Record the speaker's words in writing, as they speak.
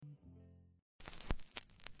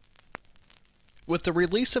With the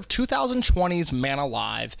release of 2020's Man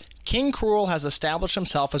Alive, King Krule has established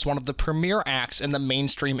himself as one of the premier acts in the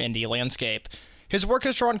mainstream indie landscape. His work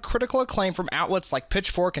has drawn critical acclaim from outlets like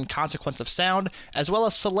Pitchfork and Consequence of Sound, as well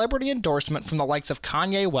as celebrity endorsement from the likes of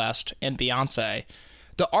Kanye West and Beyoncé.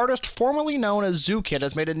 The artist formerly known as Zoo Kid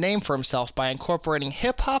has made a name for himself by incorporating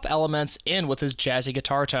hip-hop elements in with his jazzy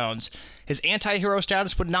guitar tones. His anti-hero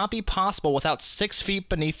status would not be possible without 6 Feet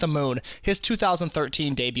Beneath the Moon, his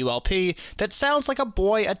 2013 debut LP that sounds like a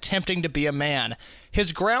boy attempting to be a man.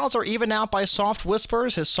 His growls are evened out by soft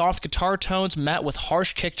whispers, his soft guitar tones met with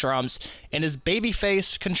harsh kick drums, and his baby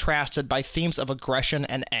face contrasted by themes of aggression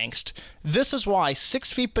and angst. This is why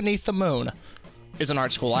 6 Feet Beneath the Moon is an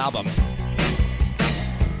Art School album.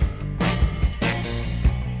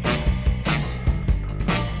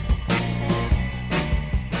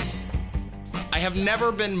 I have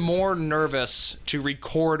never been more nervous to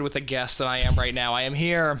record with a guest than I am right now. I am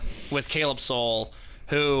here with Caleb Soul,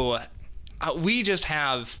 who we just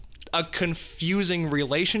have a confusing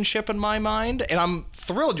relationship in my mind, and I'm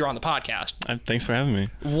thrilled you're on the podcast. Thanks for having me.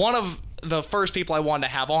 One of the first people I wanted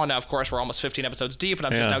to have on, now of course we're almost 15 episodes deep, and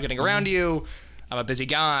I'm just now getting around to you. I'm a busy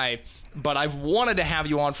guy, but I've wanted to have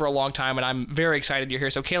you on for a long time, and I'm very excited you're here.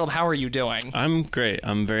 So Caleb, how are you doing? I'm great.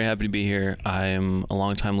 I'm very happy to be here. I am a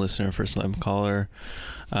long-time listener, first-time caller.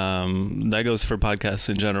 That goes for podcasts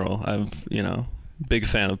in general. Big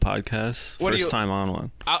fan of podcasts. First time on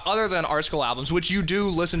one. Other than Art School albums, which you do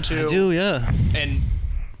listen to. I do, yeah. And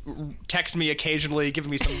text me occasionally, giving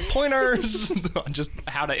me some pointers on just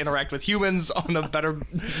how to interact with humans on a better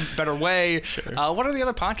way. Sure. What are the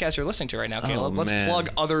other podcasts you're listening to right now, Caleb? Let's plug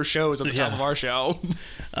other shows at the top of our show.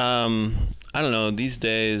 I don't know. These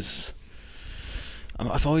days,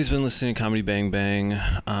 I've always been listening to Comedy Bang Bang.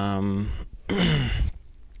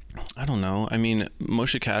 I don't know. I mean,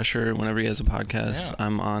 Moshe Kasher, whenever he has a podcast,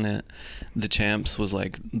 I'm on it. The Champs was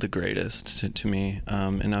like the greatest to me.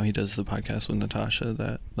 And now he does the podcast with Natasha,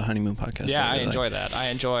 the Honeymoon podcast. Yeah, I enjoy that. I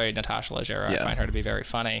enjoy Natasha Leggero. I find her to be very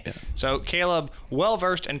funny. Yeah. So, Caleb,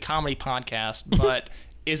 well-versed in comedy podcast, but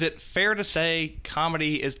is it fair to say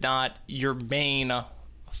comedy is not your main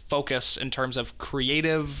focus in terms of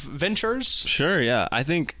creative ventures? Sure, yeah. I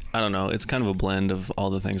don't know, it's kind of a blend of all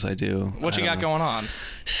the things I do. What you got going on?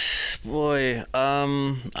 Boy,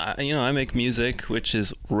 I make music, which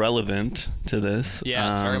is relevant to this.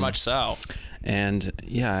 Yes, very much so. And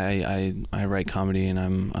yeah, I write comedy, and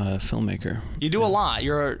I'm a filmmaker. You do a lot.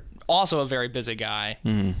 You're also a very busy guy.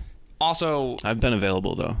 Mm-hmm. Also, I've been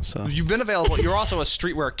available though, so you've been available. You're also a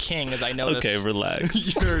streetwear king, as I noticed. Okay,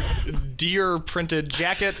 relax. Your deer printed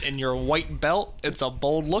jacket and your white belt. It's a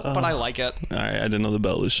bold look, but I like it. All right, I didn't know the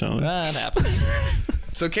belt was showing. That happens.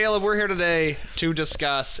 So, Caleb, we're here today to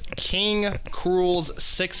discuss King Krule's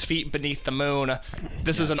 6 Feet Beneath the Moon.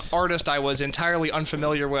 This is an artist I was entirely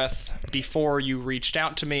unfamiliar with before you reached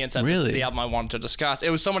out to me and said this is the album I wanted to discuss. It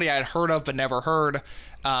was somebody I had heard of but never heard.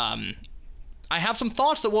 I have some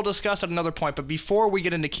thoughts that we'll discuss at another point, but before we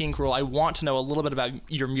get into King Krule, I want to know a little bit about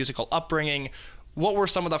your musical upbringing. What were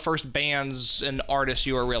some of the first bands and artists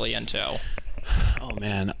you were really into? Oh,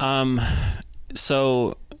 man.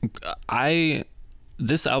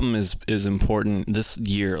 This album is important. This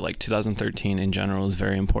year, like 2013 in general, is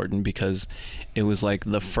very important because it was like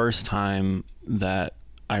the first time that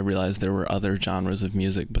I realized there were other genres of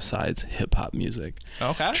music besides hip-hop music.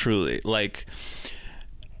 Okay. Truly. Like,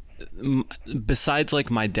 besides like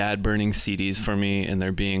my dad burning CDs for me and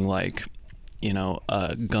there being like,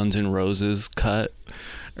 a Guns N' Roses cut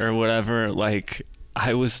or whatever, like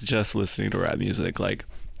I was just listening to rap music. Like,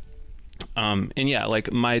 and yeah,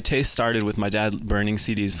 like my taste started with my dad burning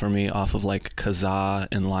CDs for me off of like Kazaa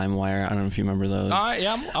and LimeWire. I don't know if you remember those.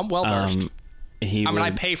 Yeah, I'm well versed.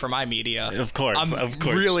 I pay for my media. Of course. I'm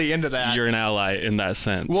really into that. You're an ally in that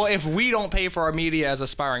sense. Well, if we don't pay for our media as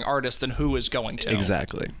aspiring artists, then who is going to?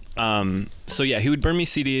 Exactly. So yeah, he would burn me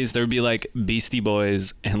CDs. There would be like Beastie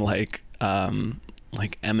Boys and like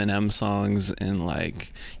Eminem songs and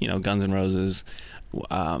like, Guns N' Roses.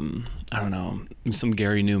 I don't know, some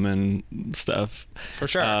Gary Newman stuff. For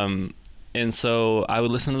sure. And so I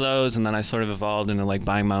would listen to those, and then I sort of evolved into like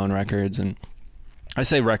buying my own records, and I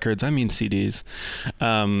say records, I mean CDs.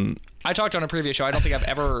 I talked on a previous show. I don't think I've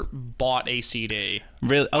ever bought a CD.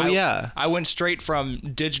 Really? Oh, yeah. I went straight from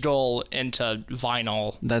digital into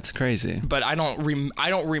vinyl. That's crazy. But I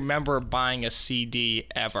don't remember buying a CD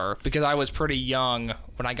ever because I was pretty young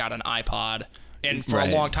when I got an iPod. And for a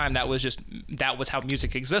long time, that was how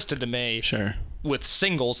music existed to me. Sure. with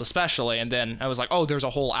singles especially, and then I was like, oh, there's a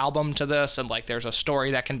whole album to this, and like there's a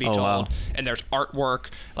story that can be told, wow. and there's artwork.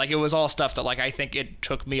 Like it was all stuff that like I think it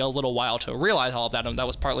took me a little while to realize all of that, and that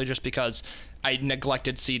was partly just because I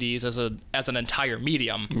neglected CDs as an entire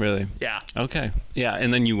medium. Really? Yeah. Okay. Yeah,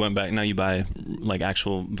 and then you went back. Now you buy like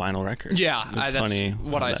actual vinyl records. Yeah, that's funny.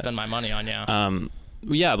 What I spend my money on. Yeah.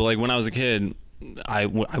 Yeah, but like when I was a kid, I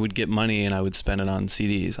would get money and I would spend it on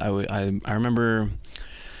CDs. I remember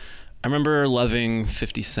loving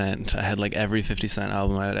 50 Cent. I had like every 50 Cent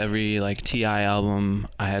album. I had every like T.I. album.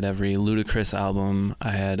 I had every Ludacris album.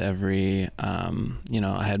 I had every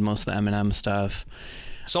I had most of the Eminem stuff.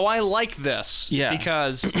 So I like this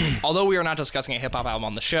because although we are not discussing a hip-hop album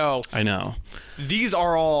on the show, I know these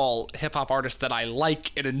are all hip-hop artists that I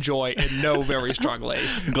like and enjoy and know very strongly.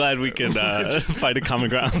 Glad we could find a common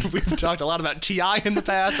ground. We've talked a lot about T.I. in the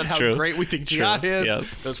past and how great we think T.I. is. Yep.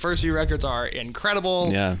 Those first few records are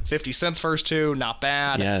incredible. Yeah. 50 Cent's first two, not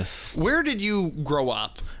bad. Yes. Where did you grow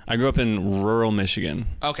up? I grew up in rural Michigan.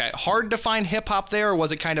 Okay. Hard to find hip-hop there, or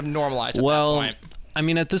was it kind of normalized at that point? I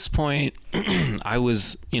mean, at this point, I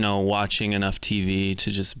was, watching enough TV to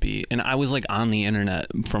just be, and I was like on the internet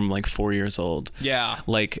from like 4 years old. Yeah.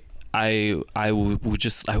 Like I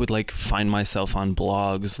would like find myself on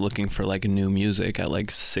blogs looking for like new music at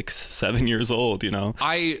like 6, 7 years old,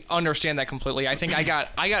 I understand that completely. I think I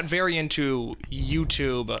got very into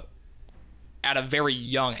YouTube at a very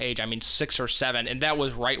young age. I mean, 6 or 7, and that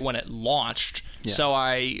was right when it launched. Yeah. So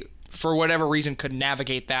I, for whatever reason, could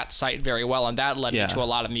navigate that site very well, and that led me to a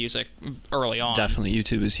lot of music early on. Definitely,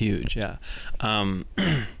 YouTube is huge, yeah. And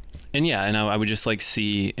I would just like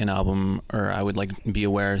see an album, or I would like be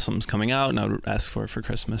aware something's coming out, and I would ask for it for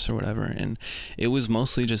Christmas or whatever. And it was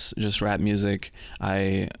mostly just rap music.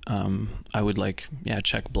 I would like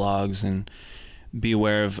check blogs and be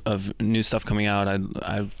aware of new stuff coming out.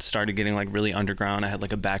 I started getting like really underground. I had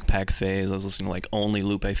like a backpack phase. I was listening to like only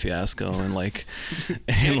Lupe Fiasco and like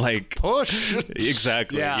push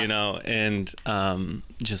exactly, and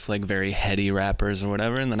just like very heady rappers or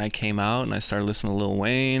whatever. And then I came out and I started listening to Lil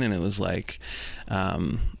Wayne, and it was like,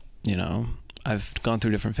 I've gone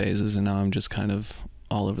through different phases, and now I'm just kind of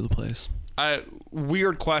all over the place.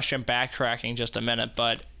 Weird question, backtracking just a minute,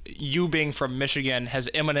 but you being from Michigan, is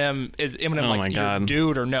Eminem like your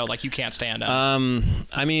dude, or no? Like you can't stand him?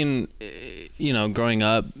 I mean, growing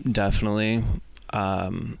up, definitely.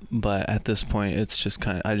 But at this point, it's just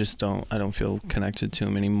I don't feel connected to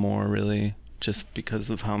him anymore, really, just because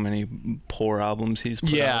of how many poor albums he's put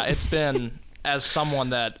out. Yeah, it's been, as someone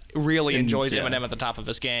that really enjoys Eminem at the top of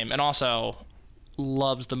his game, and also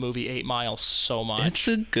loves the movie 8 Mile so much. It's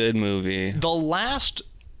a good movie. The last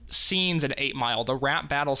scenes in 8 Mile, the rap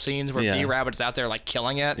battle scenes where B-Rabbit's out there like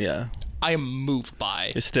killing it, I am moved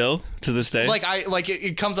by. Still to this day? Like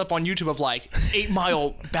it comes up on YouTube of like 8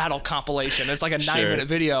 Mile battle compilation. It's like a 9-minute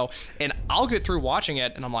video, and I'll get through watching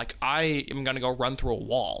it and I'm like, I am gonna go run through a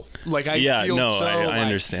wall. Like I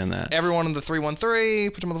understand that. Everyone in the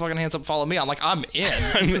 313, put your motherfucking hands up, follow me. I'm like, I'm in.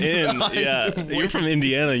 I'm in. Yeah. You're from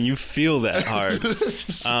Indiana, you feel that hard.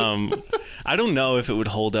 I don't know if it would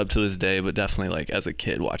hold up to this day, but definitely like as a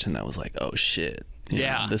kid watching that was like, oh shit.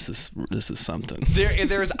 This is something.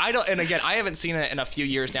 There's and again, I haven't seen it in a few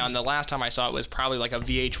years now, and the last time I saw it was probably like a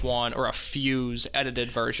VH1 or a Fuse edited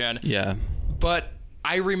version. Yeah. But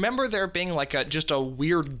I remember there being like just a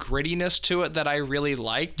weird grittiness to it that I really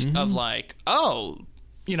liked, of like,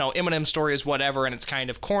 Eminem's story is whatever, and it's kind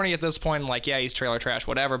of corny at this point, and like, yeah, he's trailer trash,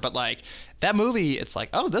 whatever, but like that movie, it's like,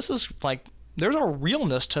 oh, this is like, there's a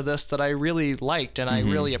realness to this that I really liked and I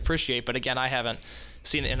really appreciate, but again, I haven't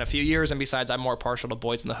seen it in a few years, and besides, I'm more partial to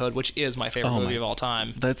Boys in the Hood, which is my favorite movie of all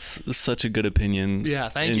time. That's such a good opinion. Yeah,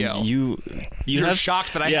 thank you. You're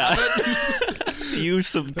shocked that I have it? You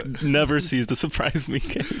never cease to surprise me,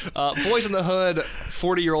 Case. Boys in the Hood,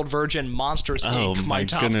 40-Year-Old Virgin, Monsters Inc., my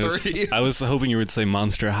top 30. I was hoping you would say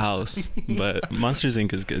Monster House, but Monsters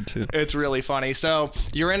Inc. is good too. It's really funny. So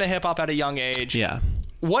you're into hip-hop at a young age. Yeah.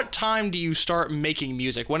 What time do you start making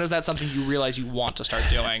music? When is that something you realize you want to start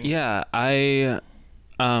doing? Yeah, I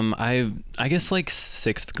guess like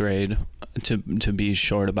 6th grade to be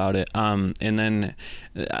short about it. And then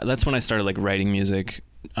that's when I started like writing music.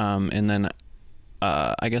 And then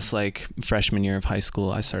I guess like freshman year of high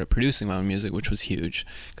school, I started producing my own music, which was huge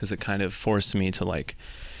because it kind of forced me to like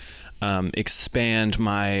expand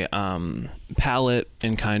my palette,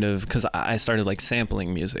 and kind of, because I started like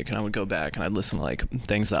sampling music, and I would go back and I'd listen to like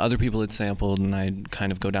things that other people had sampled, and I'd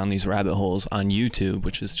kind of go down these rabbit holes on YouTube,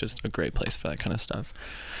 which is just a great place for that kind of stuff.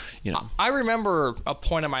 I remember a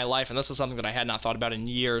point in my life, and this is something that I had not thought about in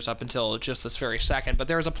years up until just this very second, but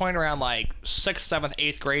there was a point around like 6th, 7th,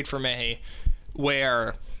 8th grade for me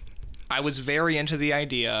where I was very into the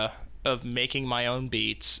idea of making my own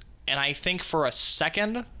beats. And I think for a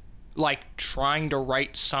second, like trying to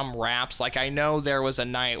write some raps, like I know there was a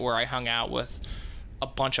night where I hung out with a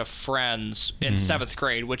bunch of friends in 7th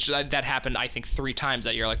grade, which that happened, I think, 3 times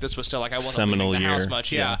that year. Like this was still like I wasn't Seminal leaving the house year.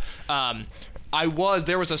 much. Yeah.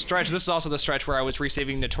 There was a stretch, this is also the stretch where I was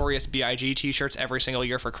receiving Notorious B.I.G. t-shirts every single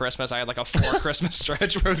year for Christmas. I had like a 4 Christmas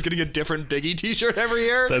stretch where I was getting a different Biggie t-shirt every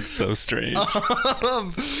year. That's so strange.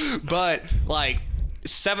 But like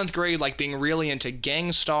 7th grade, like being really into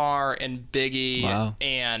Gang Starr and Biggie Wow.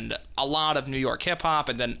 and a lot of New York hip hop.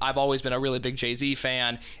 And then I've always been a really big Jay-Z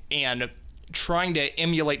fan, and trying to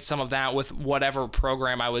emulate some of that with whatever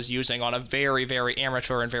program I was using on a very, very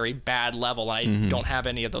amateur and very bad level. I don't have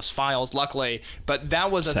any of those files, luckily. But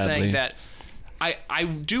that was a Sadly. thing that I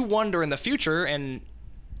do wonder in the future, and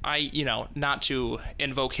not to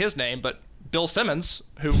invoke his name, but Bill Simmons,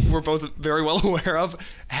 who we're both very well aware of,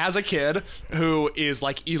 has a kid who is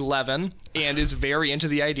like 11 and is very into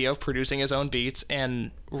the idea of producing his own beats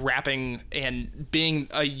and rapping and being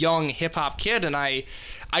a young hip hop kid. And I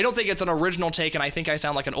don't think it's an original take, and I think I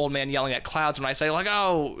sound like an old man yelling at clouds when I say like,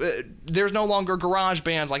 there's no longer garage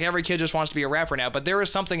bands. Like every kid just wants to be a rapper now. But there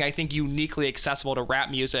is something I think uniquely accessible to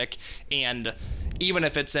rap music, and even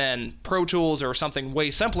if it's in Pro Tools or something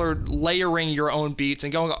way simpler, layering your own beats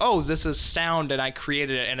and going, oh, this is sound and I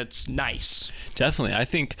created it and it's nice. Definitely. I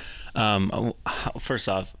think, first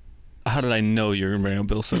off, how did I know you were going to bring up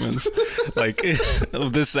Bill Simmons? Like,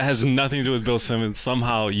 this has nothing to do with Bill Simmons.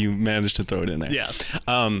 Somehow you managed to throw it in there. Yes.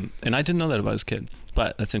 And I didn't know that about his kid,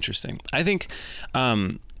 but that's interesting. I think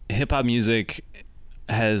hip-hop music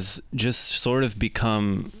has just sort of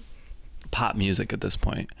become pop music at this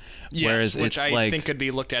point. Yes, Whereas which it's I think could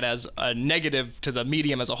be looked at as a negative to the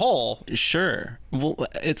medium as a whole. Sure. Well,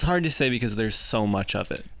 it's hard to say because there's so much of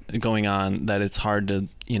it going on that it's hard to,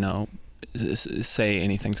 say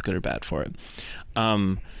anything's good or bad for it.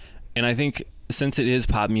 And I think since it is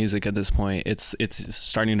pop music at this point, it's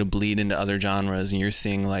starting to bleed into other genres, and you're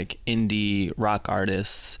seeing like indie rock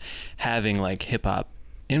artists having like hip hop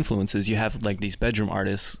influences. You have like these bedroom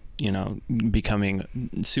artists, becoming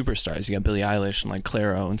superstars. You got Billie Eilish and like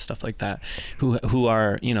Clairo and stuff like that, who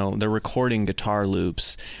are, they're recording guitar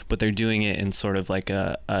loops, but they're doing it in sort of like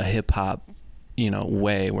a hip hop,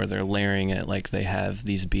 way where they're layering it. Like they have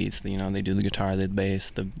these beats, they do the guitar, the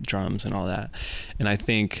bass, the drums and all that. And I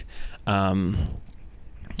think that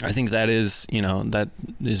is, that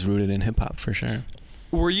is rooted in hip hop for sure.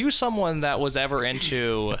 Were you someone that was ever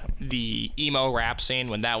into the emo rap scene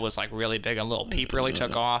when that was like really big and Lil Peep really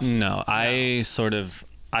took off? No, I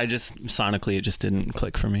just sonically it just didn't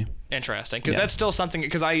click for me. Interesting, because that's still something,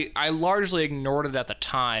 because I largely ignored it at the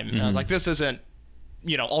time. And I was like, this isn't,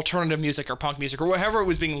 alternative music or punk music or whatever it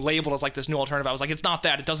was being labeled as, like this new alternative. I was like, it's not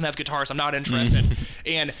that. It doesn't have guitars. I'm not interested.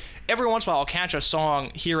 And every once in a while I'll catch a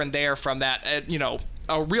song here and there from that,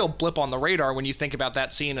 a real blip on the radar when you think about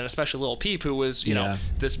that scene, and especially Lil Peep, who was,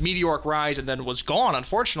 this meteoric rise and then was gone,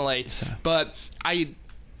 unfortunately. So. But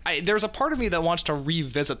there's a part of me that wants to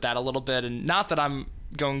revisit that a little bit, and not that I'm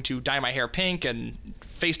going to dye my hair pink and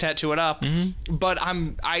face tattoo it up, but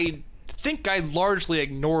I think I largely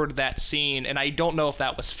ignored that scene, and I don't know if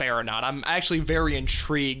that was fair or not. I'm actually very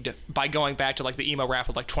intrigued by going back to like the emo rap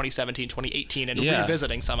of like 2017, 2018 and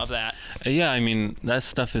revisiting some of that. Yeah, I mean, that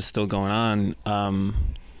stuff is still going on.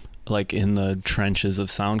 Like in the trenches of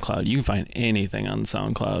SoundCloud, you can find anything on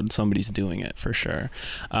SoundCloud. Somebody's doing it for sure.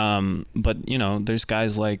 But there's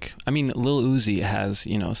guys like, Lil Uzi has,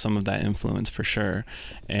 some of that influence for sure.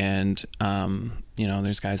 And,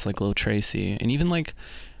 there's guys like Lil Tracy, and even like,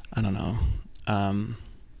 I don't know.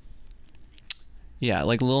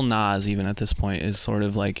 Like Lil Nas, even at this point, is sort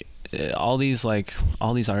of like all these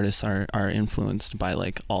artists are influenced by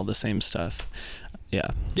like all the same stuff.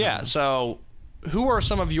 Yeah. So who are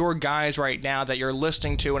some of your guys right now that you're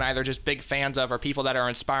listening to and either just big fans of, or people that are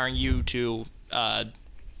inspiring you to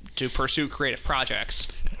pursue creative projects?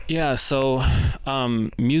 Yeah. So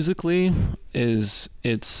musically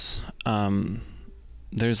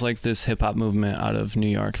there's like this hip hop movement out of New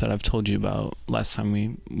York that I've told you about last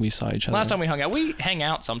time we saw each other. Last time we hung out. We hang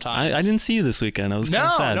out sometimes. I didn't see you this weekend. I was kind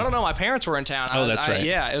of sad. No. My parents were in town. That's right.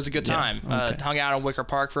 Yeah, it was a good time. Yeah, okay. Hung out in Wicker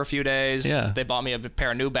Park for a few days. Yeah. They bought me a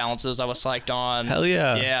pair of New Balances I was psyched on. Hell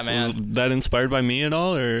yeah. Yeah, man. Was that inspired by me at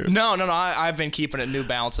all, or? No. I've been keeping it New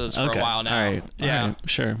Balances for a while now. All right. Yeah. All right.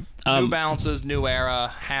 Sure. New Balances, New Era,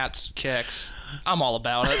 hats, kicks. I'm all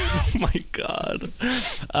about it. Oh my God.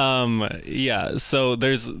 Yeah. So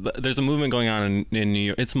there's a movement going on in New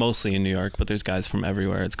York. It's mostly in New York, but there's guys from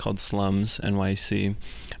everywhere. It's called Slums NYC.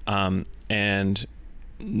 And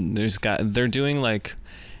they're doing like,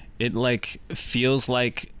 it like feels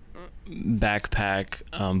like backpack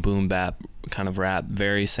boom bap kind of rap,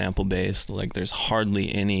 very sample based. Like there's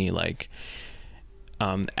hardly any like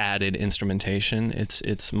added instrumentation.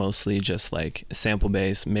 It's mostly just like sample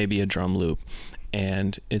bass, maybe a drum loop,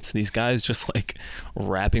 and it's these guys just like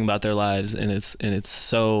rapping about their lives, and it's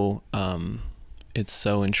so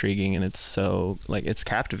intriguing, and it's so like, it's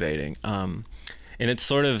captivating, and it's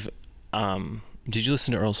sort of did you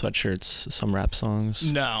listen to Earl Sweatshirt's some rap songs?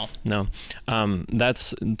 No.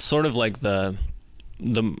 That's sort of like the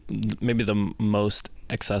maybe the most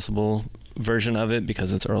accessible version of it,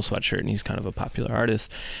 because it's Earl Sweatshirt and he's kind of a popular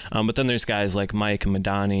artist. But then there's guys like Mike and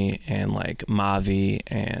Madani and like Mavi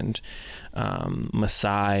and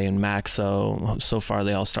Masai and Maxo. So far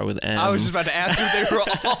they all start with M. I was just about to ask if they were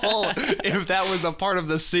all, if that was a part of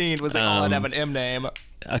the scene, was they all have an M name?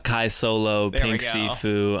 Akai Solo, There Pink we go.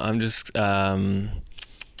 Sifu. I'm just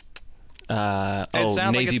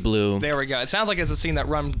Navy like Blue. There we go. It sounds like it's a scene that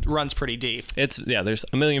runs pretty deep. There's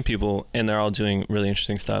a million people and they're all doing really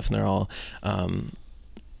interesting stuff, and they're all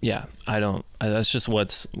that's just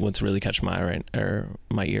what's really catching my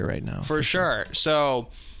ear right now. For sure. So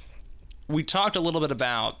we talked a little bit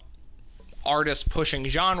about artists pushing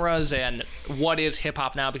genres and what is hip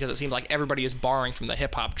hop now, because it seems like everybody is borrowing from the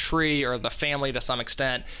hip hop tree or the family to some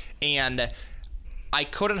extent. And I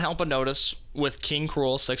couldn't help but notice with King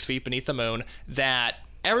Cruel, 6 Feet Beneath the Moon, that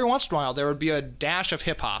every once in a while there would be a dash of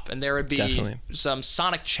hip hop, and there would be Definitely some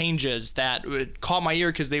sonic changes that would caught my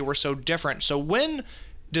ear because they were so different. So when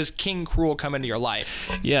does King Cruel come into your life?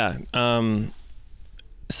 Yeah.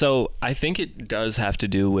 So I think it does have to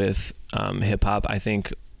do with hip hop. I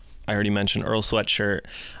think I already mentioned Earl Sweatshirt.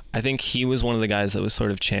 I think he was one of the guys that was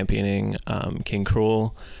sort of championing King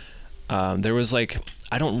Cruel. There was like,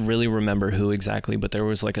 I don't really remember who exactly, but there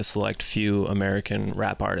was like a select few American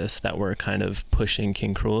rap artists that were kind of pushing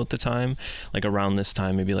King Cruel at the time, like around this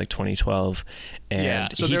time, maybe like 2012. And yeah,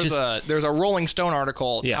 so there's a Rolling Stone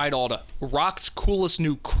article titled "Rock's Coolest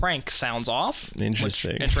New Crank Sounds Off."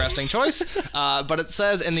 Interesting choice. But it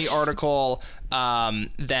says in the article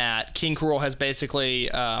that King Cruel has basically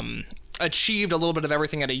achieved a little bit of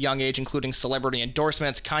everything at a young age, including celebrity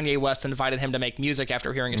endorsements. Kanye West invited him to make music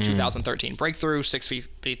after hearing his 2013 breakthrough, Six Feet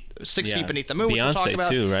Beneath the Moon, which we'll talk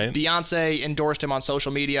about. Too, right? Beyonce endorsed him on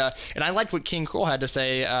social media, and I liked what King Cruel had to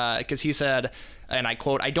say, because he said, and I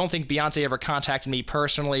quote, "I don't think Beyonce ever contacted me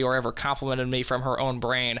personally or ever complimented me from her own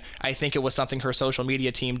brain. I think it was something her social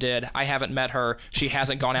media team did. I haven't met her. She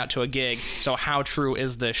hasn't gone out to a gig. So how true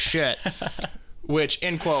is this shit?" Which,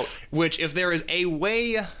 end quote, which if there is a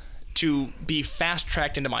way to be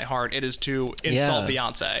fast-tracked into my heart, it is to insult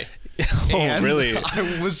Beyonce. Oh, really?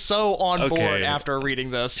 I was so on board after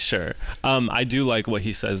reading this. Sure. I do like what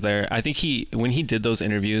he says there. I think when he did those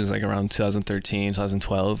interviews, like around 2013,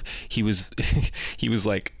 2012, he was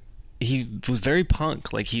very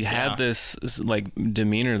punk. Like he had this like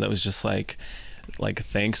demeanor that was just like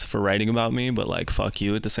thanks for writing about me, but like fuck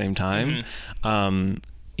you at the same time.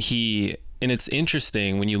 And it's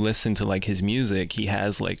interesting when you listen to like his music, he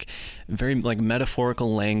has like very like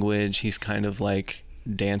metaphorical language. He's kind of like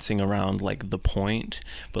dancing around like the point,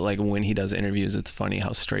 but like when he does interviews, it's funny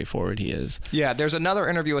how straightforward he is. Yeah, there's another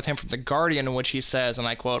interview with him from The Guardian in which he says, and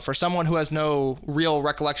I quote, "For someone who has no real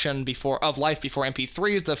recollection of life before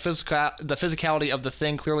MP3s, the physicality of the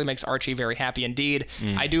thing clearly makes Archie very happy indeed.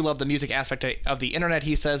 I do love the music aspect of the internet,"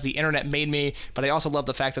 he says. "The internet made me, but I also love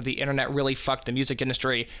the fact that the internet really fucked the music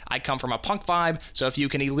industry. I come from a punk vibe, so if you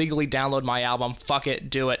can illegally download my album, fuck it,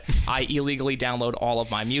 do it. I illegally download all of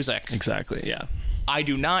my music." Exactly, yeah. I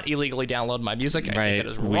do not illegally download my music. I think it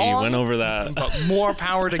is wrong. We went over that. But more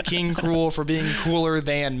power to King Cruel for being cooler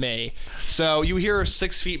than me. So you hear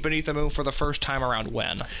 6 Feet Beneath the Moon for the first time around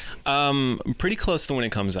when? Pretty close to when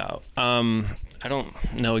it comes out. I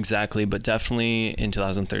don't know exactly, but definitely in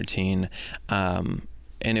 2013. And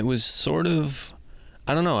it was sort of,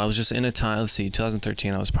 I don't know, I was just in a time, let's see,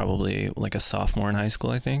 2013, I was probably like a sophomore in high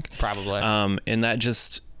school, I think. Probably. And that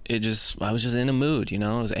I was just in a mood, you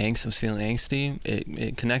know. I was feeling angsty.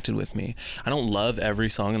 It connected with me. I don't love every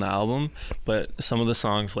song on the album, but some of the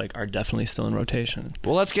songs like are definitely still in rotation.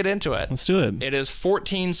 Well, let's get into it. Let's do it. It is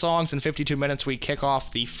 14 songs in 52 minutes. We kick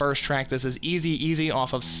off the first track. This is Easy Easy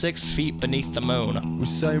off of 6 Feet Beneath the Moon. We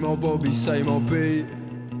same old Bobby, same old beat.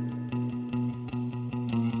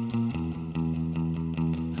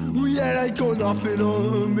 Well, yeah, they got nothing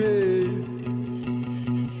on me.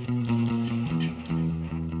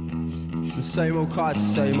 The same old cars,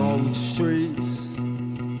 same old streets.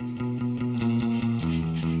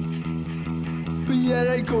 But yeah,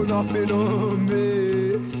 they got nothing on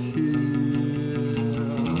me.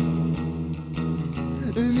 Yeah.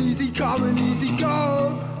 come and easy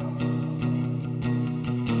go.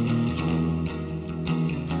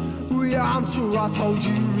 Oh yeah, I'm sure I told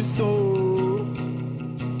you so.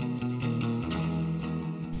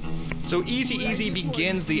 So Easy Easy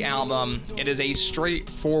begins the album. It is a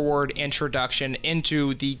straightforward introduction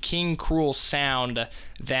into the King Cruel sound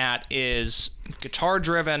that is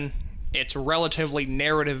guitar-driven. It's relatively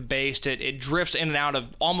narrative-based. It drifts in and out of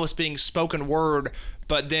almost being spoken word,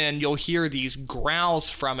 but then you'll hear these growls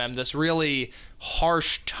from him, this really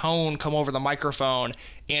harsh tone come over the microphone,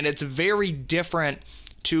 and it's very different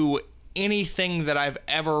to anything that I've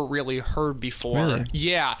ever really heard before. Really?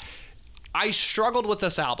 Yeah. I struggled with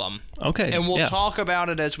this album. Okay. And we'll yeah. talk about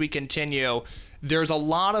it as we continue. There's a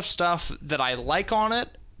lot of stuff that I like on it,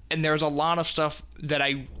 and there's a lot of stuff that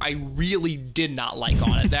I really did not like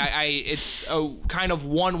on it. It's kind of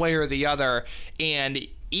one way or the other. And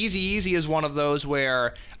Easy Easy is one of those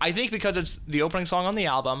where I think because it's the opening song on the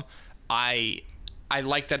album, I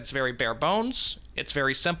like that it's very bare bones. It's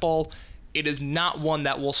very simple. It is not one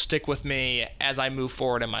that will stick with me as I move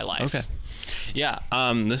forward in my life. Okay. Yeah,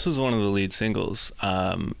 this is one of the lead singles,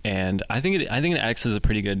 and I think it acts as a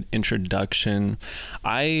pretty good introduction.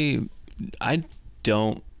 I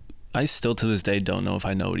still to this day don't know if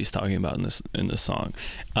I know what he's talking about in this song.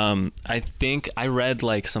 I think I read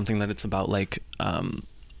like something that it's about like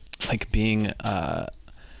being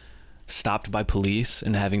stopped by police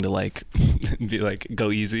and having to like be like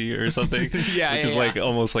go easy or something. Yeah, which yeah, is like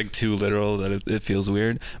almost like too literal that it feels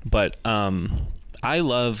weird. But I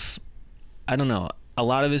don't know. A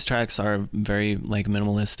lot of his tracks are very like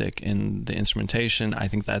minimalistic in the instrumentation. I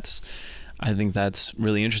think that's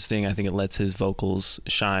really interesting. I think it lets his vocals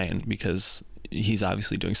shine because he's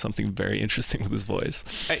obviously doing something very interesting with his voice.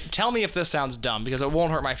 Hey, tell me if this sounds dumb, because it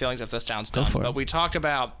won't hurt my feelings if this sounds dumb. Go for it. But we talked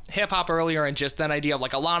about hip hop earlier, and just that idea of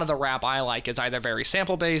like a lot of the rap I like is either very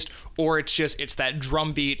sample based or it's that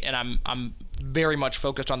drum beat, and I'm very much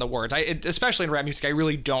focused on the words. Especially in rap music, I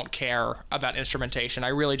really don't care about instrumentation. I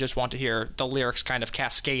really just want to hear the lyrics kind of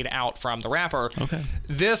cascade out from the rapper. Okay.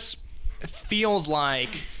 This feels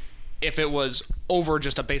like if it was over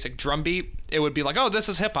just a basic drum beat, it would be like, oh, this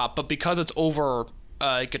is hip hop. But because it's over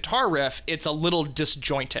a guitar riff, it's a little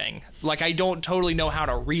disjointing. Like, I don't totally know how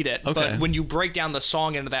to read it. Okay. But when you break down the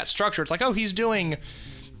song into that structure, it's like, oh, he's doing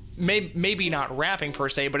maybe not rapping per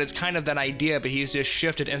se, but it's kind of that idea, but he's just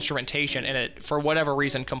shifted instrumentation, and it, for whatever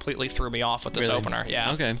reason, completely threw me off with this Really? opener.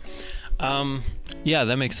 Yeah. Okay. Yeah,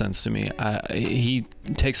 that makes sense to me. He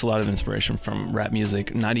takes a lot of inspiration from rap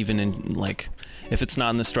music, not even in like, if it's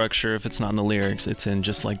not in the structure, if it's not in the lyrics, it's in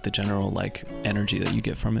just like the general like energy that you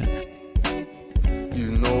get from it.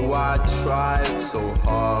 You know I tried so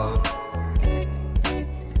hard.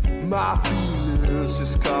 My feelings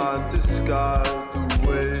just can't describe the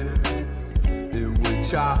way in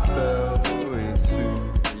which I fell into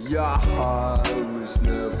your heart. Was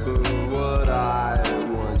never what I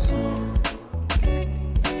once knew.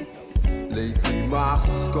 Lately my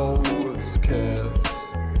skull is kept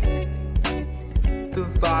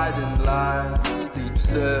dividing lines, deep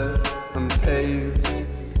set and paved.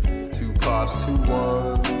 Two paths to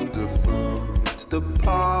wander through, to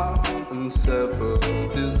depart and sever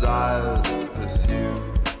desires to pursue.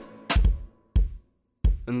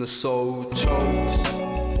 And the soul chokes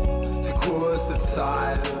to cause the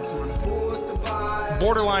tide to enforce the vibe.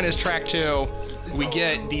 Borderline is track 2. We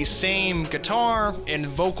get the same guitar and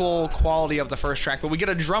vocal quality of the first track, but we get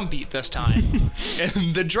a drum beat this time.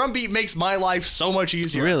 And the drum beat makes my life so much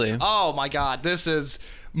easier. Really? Oh my god, this is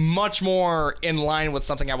much more in line with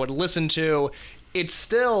something I would listen to. It's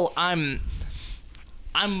still, I'm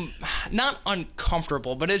not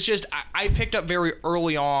uncomfortable, but it's just, I picked up very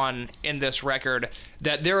early on in this record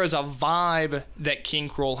that there is a vibe that King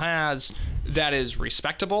Cruel has that is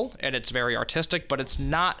respectable and it's very artistic, but it's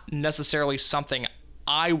not necessarily something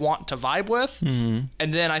I want to vibe with. Mm-hmm.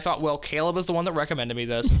 And then I thought, well, Caleb is the one that recommended me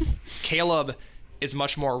this. Caleb is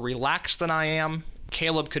much more relaxed than I am.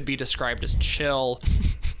 Caleb could be described as chill.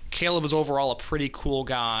 Caleb is overall a pretty cool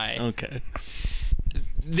guy. Okay.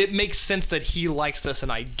 It makes sense that he likes this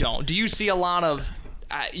and I don't. Do you see a lot of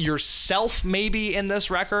yourself maybe in this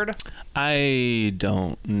record? I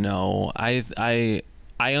don't know. I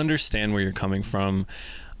understand where you're coming from.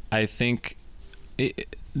 I think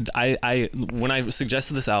I when I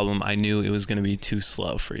suggested this album, I knew it was going to be too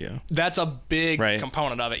slow for you. That's a big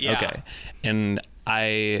component of it. Yeah. Okay. And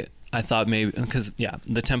I thought maybe because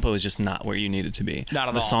the tempo is just not where you need it to be. Not at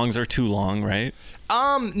all. The songs are too long, right?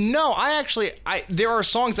 No, there are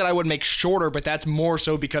songs that I would make shorter, but that's more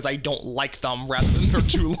so because I don't like them rather than they're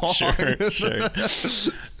too long. Sure.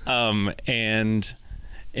 And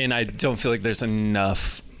I don't feel like there's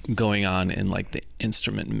enough going on in like the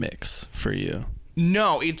instrument mix for you?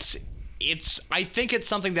 No, I think it's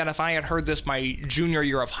something that if I had heard this my junior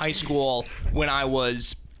year of high school when I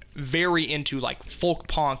was very into like folk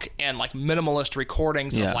punk and like minimalist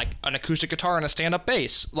recordings of like an acoustic guitar and a stand-up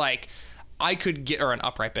bass, like I could get, or an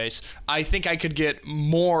upright bass, I think I could get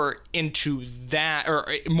more into that, or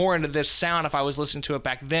more into this sound if I was listening to it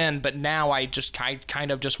back then. But now I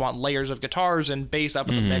kind of just want layers of guitars and bass up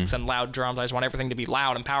in the mix and loud drums. I just want everything to be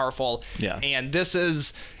loud and powerful. Yeah. And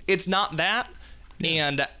it's not that. Yeah.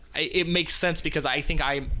 And it makes sense because I think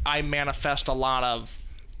I manifest a lot of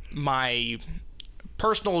my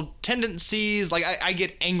personal tendencies. Like I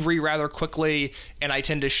get angry rather quickly, and I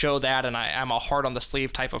tend to show that, and I'm a hard on the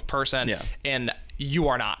sleeve type of person. Yeah. And you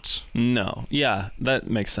are not. No. Yeah, that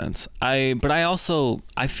makes sense. But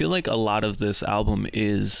I feel like a lot of this album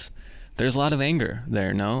there's a lot of anger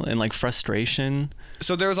there, no? And like frustration.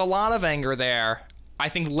 So there's a lot of anger there. I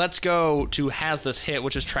think let's go to Has This Hit,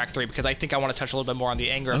 which is track 3, because I think I want to touch a little bit more on the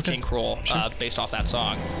anger of King Cruel based off that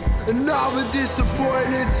song. And I'm a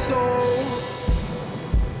disappointed soul.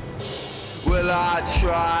 Well, I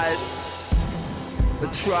tried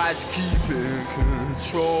to keep in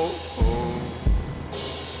control.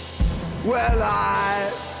 Well,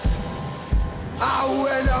 I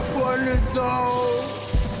went up on the door.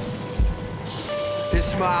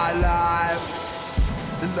 It's my life,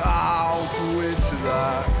 and I'll go into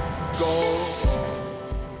that goal.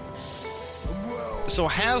 So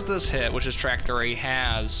Has This Hit, which is track 3,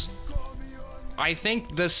 has, I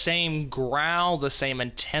think, the same growl, the same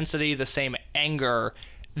intensity, the same anger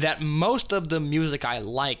that most of the music I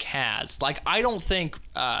like has. Like, I don't think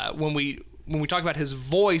when we talk about his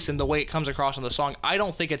voice and the way it comes across in the song, I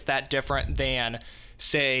don't think it's that different than,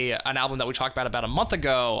 say, an album that we talked about a month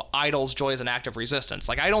ago, Idol's Joy is an Act of Resistance.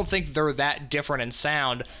 Like, I don't think they're that different in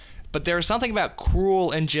sound, but there's something about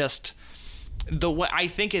Cruel and just the way, I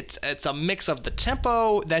think it's a mix of the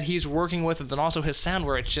tempo that he's working with and then also his sound,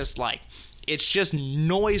 where it's just like, it's just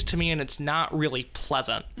noise to me and it's not really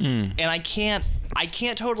pleasant. And I can't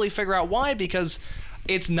totally figure out why, because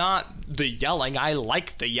it's not the yelling. I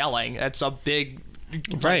like the yelling. It's a big,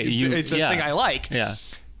 right. It's a thing I like. Yeah.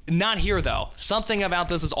 Not here though. Something about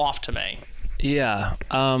this is off to me. Yeah.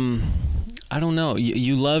 I don't know.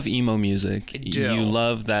 You love emo music. I do. You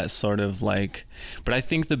love that sort of like, but I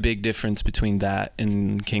think the big difference between that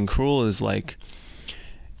and King Cruel is like,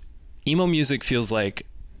 emo music feels like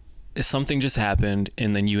something just happened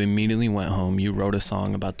and then you immediately went home, you wrote a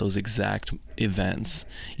song about those exact events,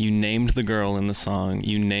 you named the girl in the song,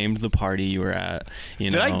 you named the party you were at.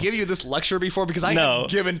 Did I give you this lecture before? Because I have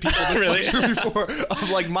given people this really? lecture before of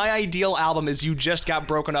like, my ideal album is you just got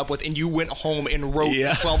broken up with and you went home and wrote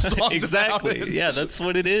 12 songs exactly about it. Yeah, that's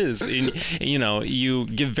what it is. And, you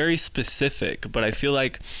get very specific, but I feel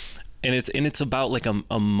like and it's about like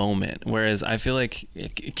a moment, whereas I feel like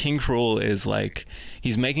King Cruel is like,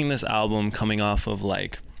 he's making this album coming off of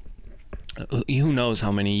like, who knows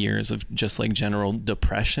how many years of just like general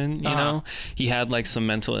depression, you know? He had like some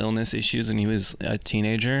mental illness issues when he was a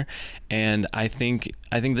teenager, and I think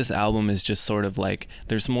this album is just sort of like,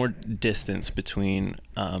 there's more distance between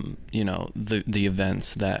the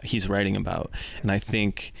events that he's writing about, and I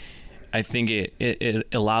think it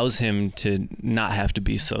allows him to not have to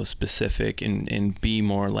be so specific and be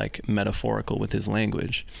more like metaphorical with his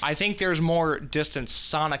language. I think there's more distance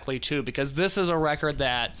sonically too, because this is a record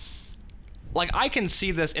that, like, I can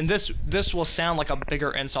see this, and this will sound like a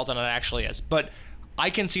bigger insult than it actually is, but I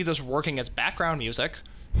can see this working as background music.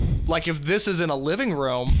 Like, if this is in a living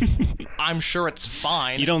room, I'm sure it's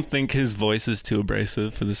fine. You don't think his voice is too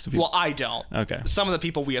abrasive for this to be? Well, I don't. Okay. Some of the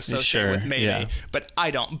people we associate with maybe, but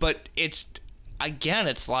I don't. But it's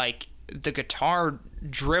like the guitar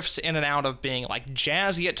drifts in and out of being like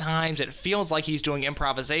jazzy at times. It feels like he's doing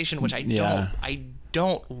improvisation, which I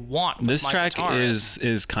don't want. This track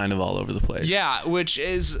is kind of all over the place. Yeah, which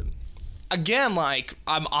is, again, like,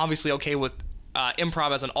 I'm obviously okay with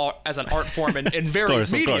improv as an art form in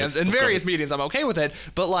various mediums. In various mediums, I'm okay with it.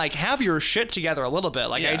 But like, have your shit together a little bit.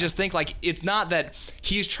 Like, I just think like, it's not that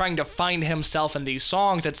he's trying to find himself in these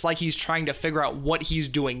songs. It's like he's trying to figure out what he's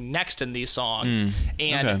doing next in these songs,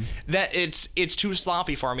 and that it's too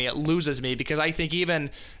sloppy for me. It loses me, because I think even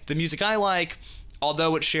the music I like,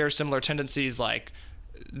 although it shares similar tendencies, like,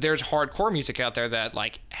 there's hardcore music out there that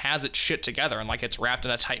like has its shit together and like it's wrapped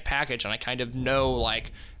in a tight package, and I kind of know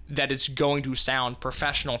like that it's going to sound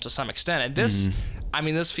professional to some extent. And this, I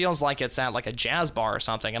mean, this feels like it's at like a jazz bar or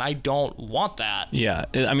something, and I don't want that. Yeah,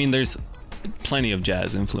 I mean, there's plenty of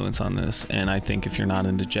jazz influence on this, and I think if you're not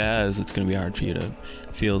into jazz, it's going to be hard for you to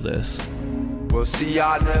feel this. Well, see,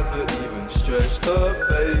 I never even stretched her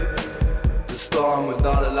faith. The storm would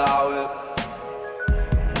not allow it.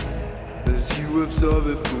 As you observe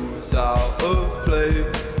it falls out of place,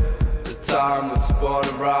 the time would spun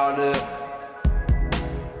around it.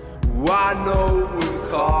 Ooh, I know what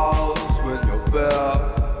calls when you're bare,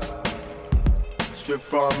 stripped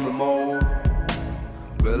from the mold.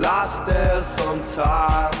 Well, I stare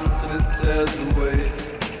sometimes and it tears away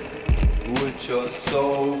with your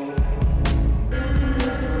soul.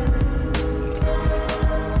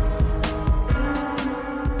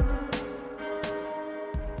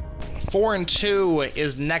 Four and Two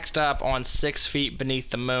is next up on 6 Feet Beneath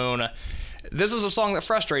the Moon. This is a song that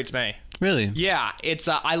frustrates me. Really? Yeah, it's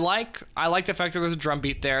I like the fact that there's a drum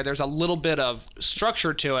beat there. There's a little bit of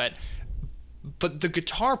structure to it, but the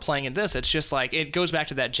guitar playing in this, it's just like it goes back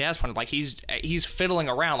to that jazz point. Like he's fiddling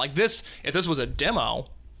around. Like this, if this was a demo,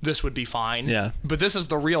 this would be fine. Yeah. But this is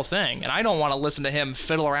the real thing, and I don't want to listen to him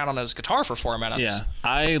fiddle around on his guitar for 4 minutes. Yeah,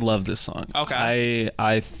 I love this song. Okay.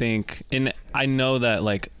 I think, and I know that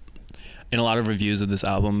like in a lot of reviews of this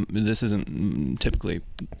album, this isn't typically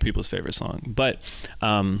people's favorite song, but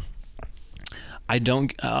I don't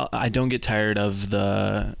get tired of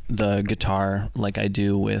the guitar like I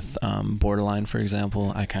do with Borderline, for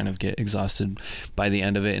example. I kind of get exhausted by the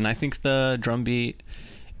end of it, and I think the drum beat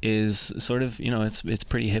is sort of, it's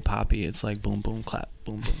pretty hip hoppy. It's like boom boom clap,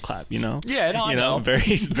 boom boom clap. Yeah, no, I know.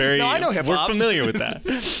 Very. No, I know hip hop. We're familiar with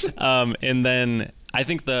that. And then I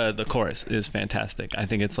think the chorus is fantastic. I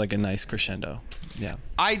think it's like a nice crescendo. Yeah.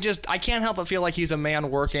 I can't help but feel like he's a man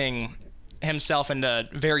working himself into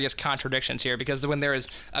various contradictions here, because when there is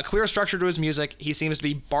a clear structure to his music, he seems to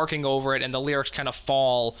be barking over it and the lyrics kind of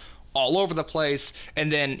fall all over the place, and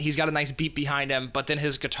then he's got a nice beat behind him, but then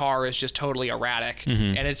his guitar is just totally erratic.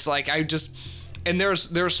 And it's like and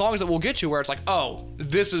there's songs that we'll get to where it's like, oh,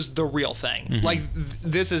 this is the real thing. Like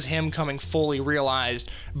this is him coming fully realized,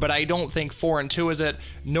 but I don't think 4 and 2 is it,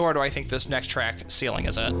 nor do I think this next track, Ceiling,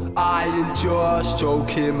 is it. I enjoy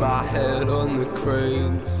stroking my head on the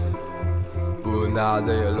cranes. Well, now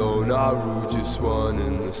they alone are rude, just one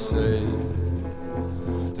and the same.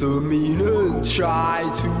 Demean and try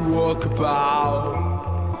to walk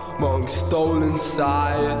about among stolen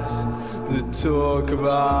sights that talk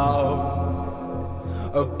about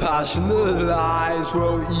a passion that lies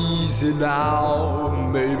well easy now.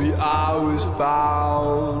 Maybe I was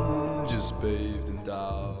found just bathed in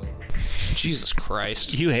doubt. Jesus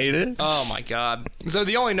Christ. You hate it? Oh my God. So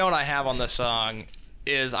the only note I have on this song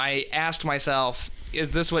is I asked myself, is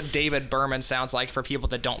this what David Berman sounds like for people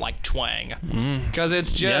that don't like twang? Because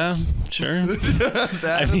it's just... Yeah, sure.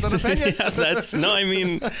 That is an opinion.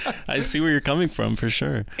 Yeah, I see where you're coming from for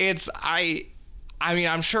sure. I mean,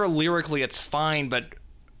 I'm sure lyrically it's fine, but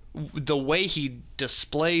the way he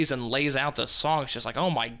displays and lays out the song is just like, oh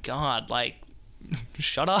my God, like,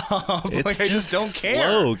 shut up. It's like, I just don't care.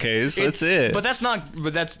 Slow, Case. That's it. But that's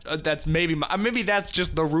maybe that's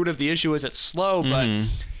just the root of the issue is it's slow, but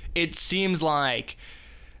it seems like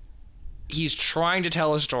he's trying to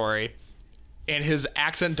tell a story and his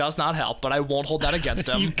accent does not help, but I won't hold that against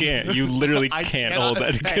him. You can't. You literally can't hold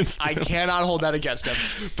that against him. I cannot hold that against him.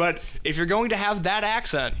 But if you're going to have that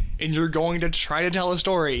accent and you're going to try to tell a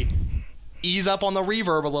story, ease up on the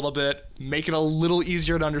reverb a little bit, make it a little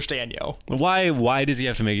easier to understand, yo. Why does he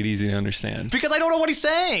have to make it easy to understand? Because I don't know what he's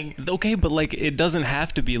saying. Okay, but like it doesn't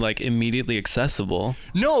have to be like immediately accessible.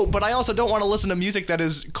 No, but I also don't want to listen to music that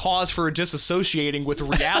is cause for disassociating with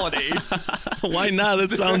reality. Why not?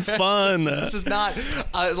 That sounds fun. This is not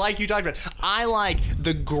like you talked about. I like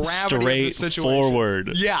the gravity of the situation.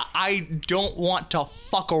 Straightforward. Yeah, I don't want to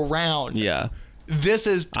fuck around. Yeah. This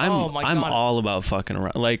is oh my God. I'm all about fucking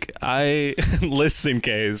around. Like I listen,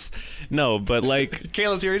 Case. No, but like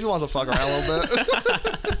Caleb's here. He just wants to fuck around a little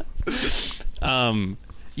bit.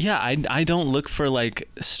 Yeah, I don't look for like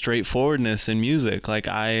straightforwardness in music. Like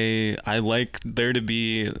I like there to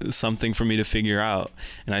be something for me to figure out,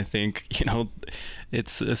 and I think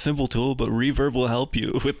it's a simple tool, but reverb will help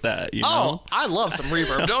you with that. Oh, I love some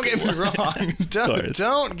reverb. Don't get me wrong.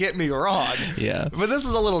 Don't get me wrong. Yeah, but this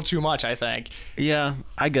is a little too much, I think. Yeah,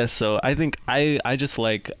 I guess so. I think I just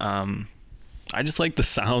like the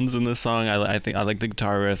sounds in this song. I think I like the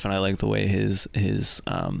guitar riff, and I like the way his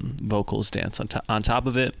vocals dance on top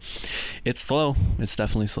of it. It's slow. It's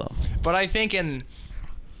definitely slow. But I think in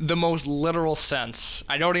the most literal sense,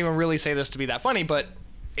 I don't even really say this to be that funny, but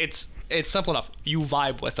it's simple enough. You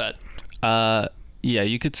vibe with it. Yeah,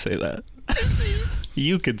 you could say that.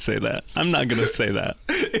 You could say that. I'm not gonna say that.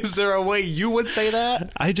 Is there a way you would say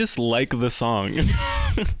that? I just like the song.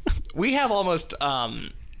 We have almost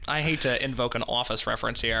I hate to invoke an Office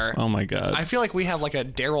reference here. Oh my God. I feel like we have like a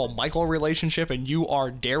Daryl Michael relationship, and you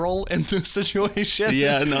are Daryl in this situation.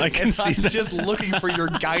 Yeah, no, I can and see I'm that. just looking for your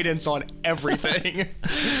guidance on everything.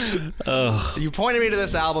 Oh, You pointed me to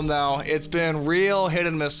this album, though. It's been real hit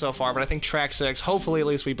and miss so far, but I think track 6, hopefully at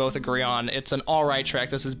least we both agree on, it's an alright track.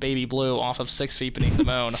 This is Baby Blue off of 6 Feet Beneath the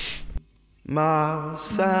Moon. My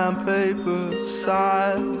sandpaper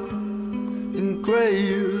side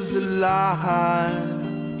engraves a line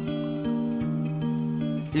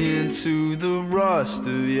into the rust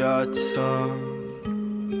of your tongue.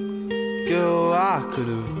 Girl, I could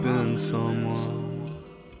have been someone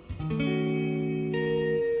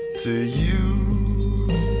to you.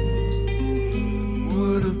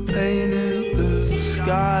 Would have painted the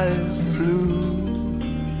skies blue,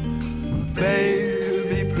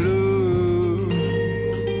 baby blue.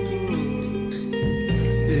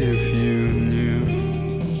 If you knew.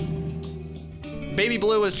 Baby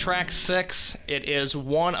Blue is track 6. It is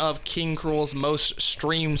one of King Cruel's most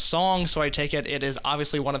streamed songs, so I take it is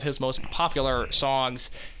obviously one of his most popular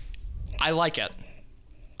songs. I like it.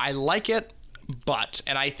 But,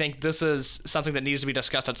 and I think this is something that needs to be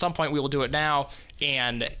discussed at some point. We will do it now.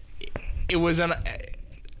 And it was a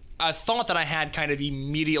thought that I had kind of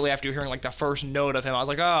immediately after hearing like the first note of him. I was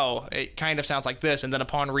like, oh, it kind of sounds like this. And then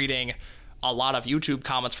upon reading a lot of YouTube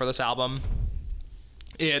comments for this album,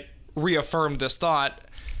 it reaffirmed this thought.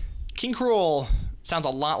 King Cruel sounds a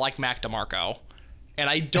lot like Mac DeMarco. And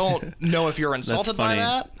I don't know if you're insulted by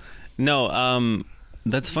that. No,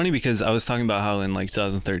 that's funny because I was talking about how in like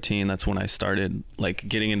 2013, that's when I started like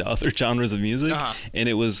getting into other genres of music, and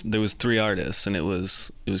there was 3 artists, and it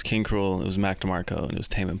was King Cruel, it was Mac DeMarco, and it was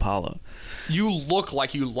Tame Impala. You look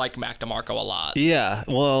like you like Mac DeMarco a lot. Yeah,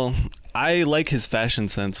 well, I like his fashion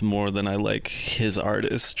sense more than I like his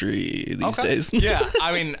artistry these days. Yeah,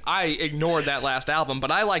 I mean, I ignored that last album, but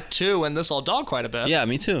I like 2 and This Old Dog quite a bit. Yeah,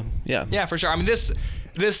 me too. Yeah, for sure. I mean, this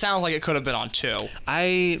sounds like it could have been on 2.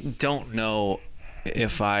 I don't know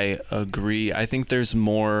if I agree. I think there's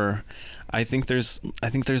more. I think there's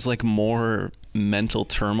like more mental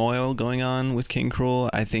turmoil going on with King Cruel.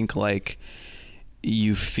 I think like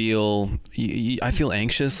I feel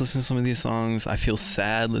anxious listening to some of these songs. I feel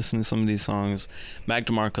sad listening to some of these songs. Mac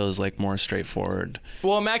DeMarco is like more straightforward.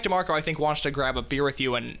 Well, Mac DeMarco, I think, wants to grab a beer with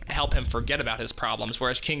you and help him forget about his problems,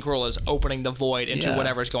 whereas King Cruel is opening the void into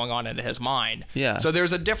whatever's going on into his mind. Yeah. So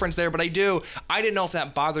there's a difference there, but I didn't know if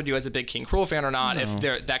that bothered you as a big King Cruel fan or not, if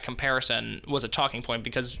that comparison was a talking point,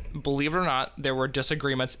 because believe it or not, there were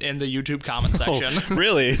disagreements in the YouTube comment section. Oh,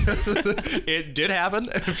 really? It did happen.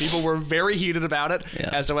 People were very heated about it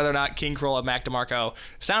as to whether or not King Cruel and Mac DeMarco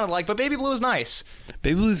sounded like, but Baby Blue is nice.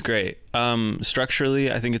 Baby Blue is great.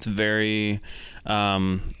 Structurally, I think it's very,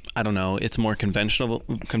 I don't know, it's more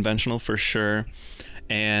conventional for sure.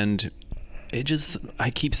 And it just, I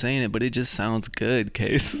keep saying it, but it just sounds good,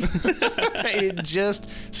 Case. It just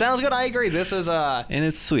sounds good. I agree. This is and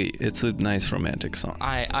it's sweet. It's a nice romantic song.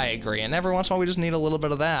 I agree. And every once in a while we just need a little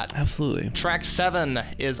bit of that. Absolutely. Track 7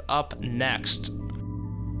 is up next.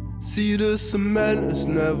 See, the cement has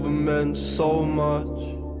never meant so much.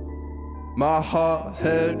 My heart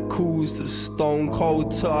head cools to the stone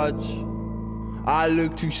cold touch. I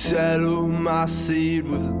look to settle my seed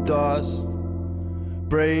with the dust.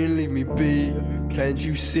 Brain, leave me be. Can't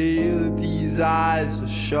you see that these eyes are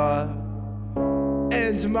shut?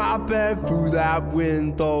 Into my bed through that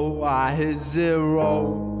window, I hit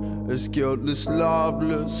 0. As guiltless,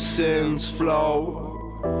 loveless sins flow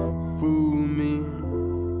through me.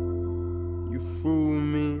 Through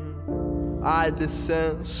me, I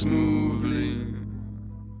descend smoothly.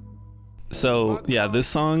 So yeah, this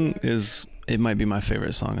song it might be my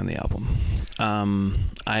favorite song on the album.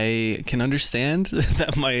 I can understand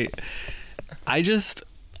that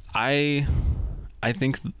I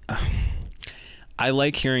think I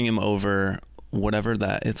like hearing him over whatever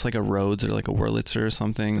that, it's like a Rhodes or like a Wurlitzer or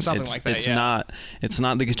something. Something like that, it's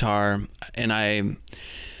not the guitar, and I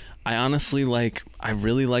honestly I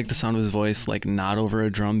really like the sound of his voice, like not over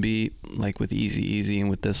a drum beat, like with Easy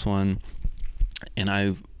and with this one. And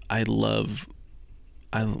what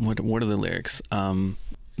are the lyrics?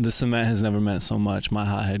 The cement has never meant so much. My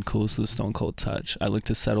hot head cools to the stone cold touch. I look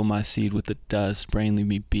to settle my seed with the dust. Brain, leave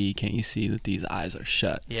me be. Can't you see that these eyes are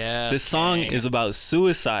shut? Yeah. This song is about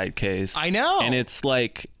suicide, Case. I know. And it's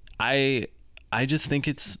like, I just think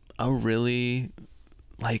it's a really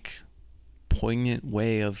poignant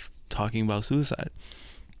way of talking about suicide.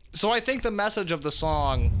 So I think the message of the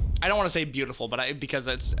song, I don't want to say beautiful, but because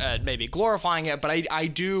it's maybe glorifying it, but I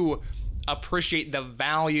do appreciate the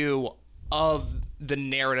value of the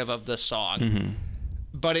narrative of this song. Mm-hmm.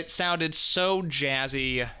 But it sounded so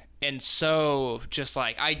jazzy and so just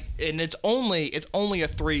like it's only a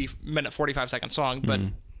 3-minute 45-second song, but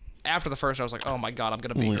after the first I was like, oh my god, I'm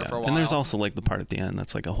gonna be here for a while. And there's also like the part at the end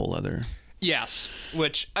that's like a whole other. Yes,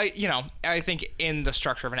 which I think in the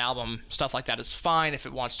structure of an album, stuff like that is fine if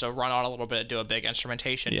it wants to run on a little bit, do a big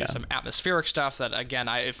instrumentation, do some atmospheric stuff. That again,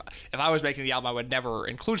 if I was making the album, I would never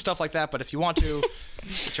include stuff like that. But if you want to,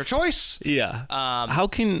 it's your choice. Yeah. How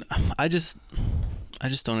can I just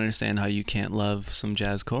don't understand how you can't love some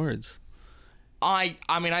jazz chords. I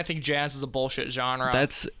mean, I think jazz is a bullshit genre.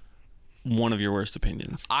 That's one of your worst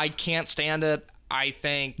opinions. I can't stand it. I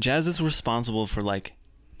think jazz is responsible for like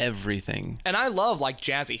everything. And I love like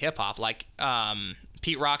jazzy hip hop, like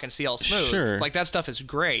Pete Rock and CL Smooth. Sure. Like that stuff is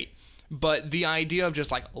great. But the idea of just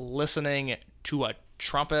like listening to a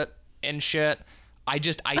trumpet and shit, I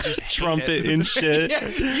just hate trumpet it. and shit. Yeah,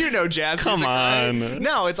 you know jazz Come music, on. right?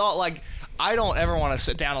 No, it's all like I don't ever want to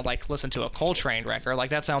sit down and like listen to a Coltrane record. Like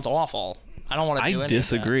that sounds awful. I don't want to do any of that. I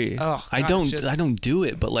disagree. Oh, I God, I don't do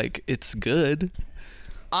it, but like it's good.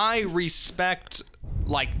 I respect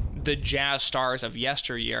like the jazz stars of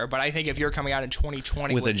yesteryear, but I think if you're coming out in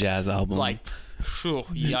 2020 with a jazz album, like, phew,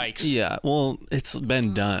 yikes. Yeah, well, it's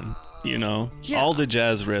been done. You know, all the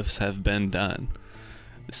jazz riffs have been done.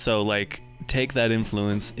 So like, take that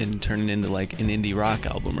influence and turn it into like an indie rock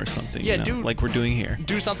album or something. Yeah, you know? Like we're doing here.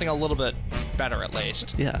 Do something a little bit better at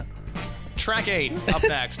least. Yeah. Track 8 up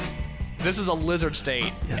next. This is a Lizard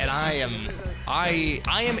State, and I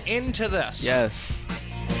am into this. Yes.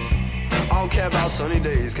 I don't care about sunny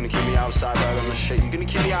days, gonna keep me outside right on the shade. You're gonna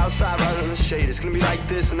keep me outside right on the shade. It's gonna be like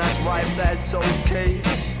this, and that's right, that's okay.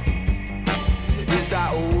 Is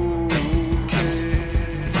that okay?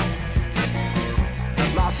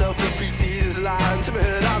 Myself and PT is lying to me,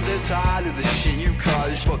 and I'm dead tired of the shit you call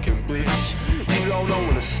this fucking bitch. You don't know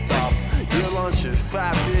when to stop. You're a bunch of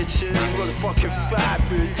fat bitches, motherfucking fat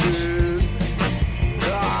bitches.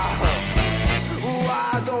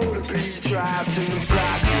 I don't wanna be trapped in the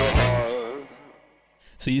black of your heart.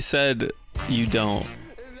 So you said you don't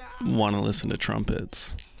want to listen to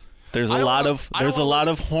trumpets. There's a lot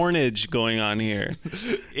of hornage going on here.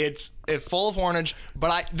 It's full of hornage,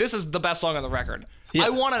 but this is the best song on the record. Yeah. I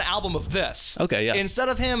want an album of this. Okay, yeah. Instead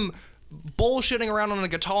of him bullshitting around on the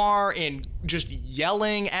guitar and just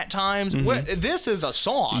yelling at times, this is a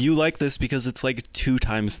song. You like this because it's like 2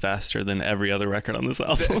 times faster than every other record on this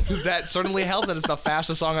album. That certainly helps. That it's the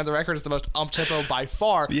fastest song on the record. It's the most up-tempo by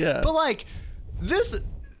far. Yeah. But like this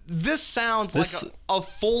sounds like a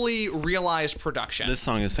fully realized production. This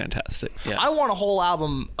song is fantastic. Yeah. I want a whole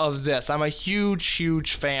album of this. I'm a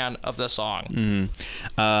huge fan of this song.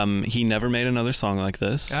 He never made another song like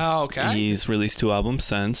this. Oh, okay. He's released 2 albums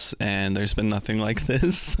since, and there's been nothing like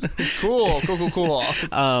this. Cool.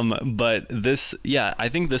 But this, I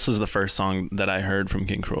think this was the first song that I heard from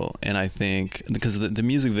King Cruel, and I think because the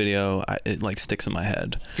music video, it like sticks in my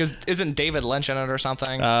head. Because isn't David Lynch in it or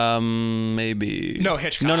something? Maybe. No,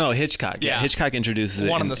 Hitchcock. No, Hitchcock. Yeah, Hitchcock introduces it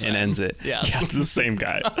and ends it. Yes. Yeah, it's the same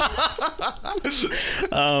guy.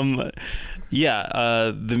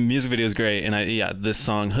 The music video is great, and this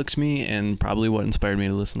song hooked me, and probably what inspired me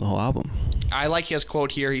to listen to the whole album. I like his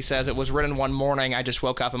quote here. He says, "It was written one morning. I just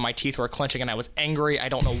woke up and my teeth were clenching and I was angry. I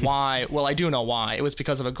don't know why. Well, I do know why. It was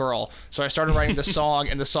because of a girl. So I started writing the song,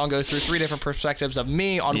 and the song goes through 3 different perspectives of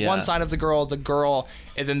me on one side of the girl,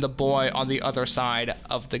 and then the boy on the other side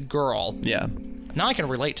of the girl." Yeah. Now I can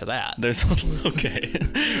relate to that. There's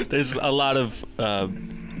a lot of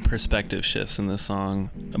perspective shifts in this song,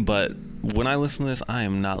 but when I listen to this, I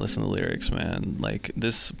am not listening to the lyrics, man. Like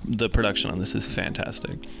the production on this is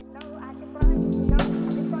fantastic.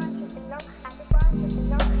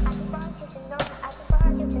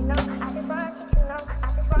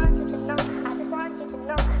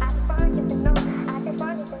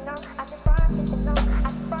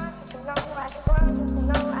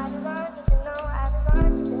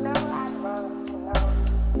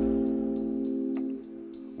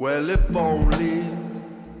 Well, if only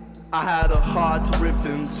I had a heart to rip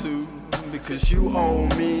into, because you owe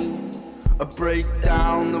me a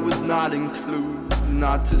breakdown that would not include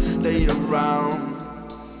not to stay around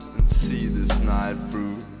and see this night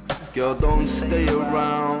through. Girl, don't stay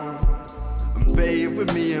around and bathe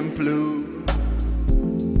with me in blue.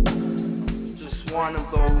 Just one of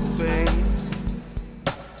those things.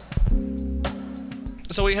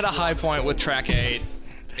 So we hit a high point with track 8,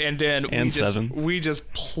 and then we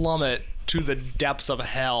just plummet to the depths of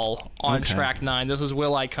hell on track 9. This is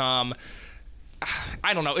Will I Come.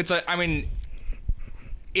 I don't know.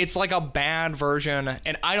 it's like a bad version,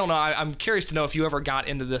 and I don't know, I'm curious to know if you ever got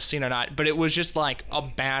into this scene or not, but it was just like a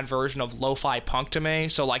bad version of lo-fi punk to me.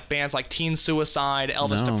 So like bands like Teen Suicide,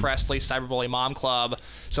 Elvis Presley, Cyberbully Mom Club.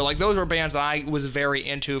 So like those were bands that I was very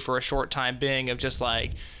into for a short time being, of just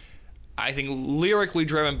like, I think lyrically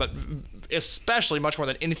driven, but especially much more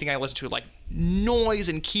than anything I listened to, like noise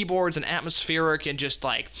and keyboards and atmospheric, and just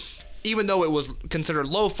like, even though it was considered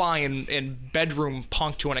lo-fi and bedroom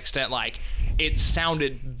punk to an extent, like it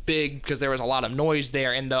sounded big because there was a lot of noise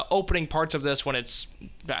there. And the opening parts of this, when it's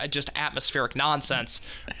just atmospheric nonsense,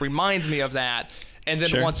 reminds me of that. And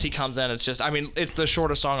then once he comes in, it's just, I mean, it's the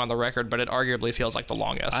shortest song on the record, but it arguably feels like the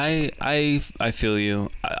longest. I feel you.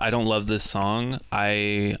 I don't love this song.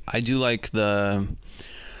 I do like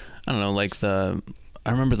I don't know, like I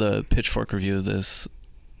remember the Pitchfork review of this,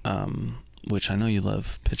 which I know you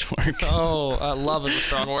love, Pitchfork. Oh, love is a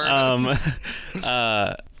strong word.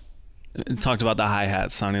 Talked about the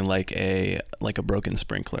hi-hat sounding like a broken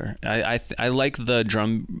sprinkler. I like the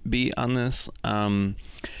drum beat on this.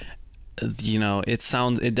 You know, it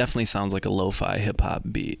definitely sounds like a lo-fi hip-hop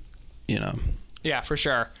beat, you know. Yeah, for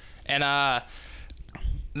sure. And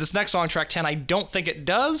this next song, track 10, I don't think it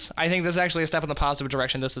does. I think this is actually a step in the positive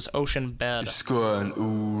direction. This is Ocean Bed. It's going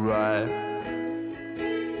alright.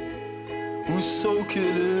 We soak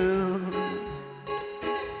it in.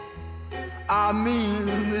 I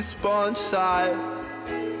mean, this sponge side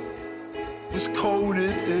was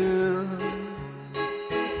coated in.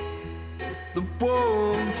 The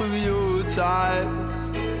bone for your ties,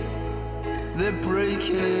 they're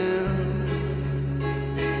breaking in.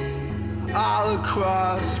 All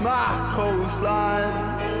across my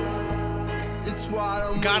coastline. It's why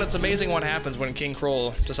I'm God, it's amazing what happens when King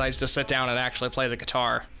Cruel decides to sit down and actually play the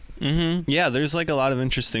guitar. Mm-hmm. Yeah, there's like a lot of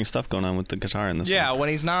interesting stuff going on with the guitar in this one. Yeah, when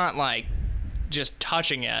he's not like just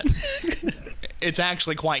touching it, it's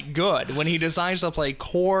actually quite good. When he decides to play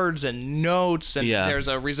chords and notes, and there's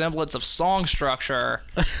a resemblance of song structure.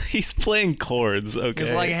 He's playing chords, okay.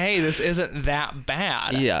 It's like, hey, this isn't that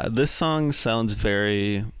bad. Yeah, this song sounds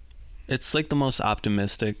very... It's like the most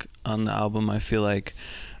optimistic on the album, I feel like.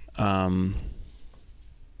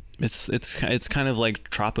 It's kind of like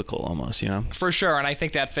tropical almost, you know? For sure, and I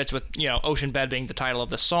think that fits with, you know, Ocean Bed being the title of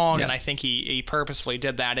the song, and I think he purposefully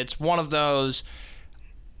did that. It's one of those,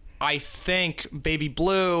 I think Baby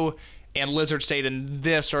Blue and Lizard State and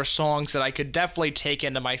this are songs that I could definitely take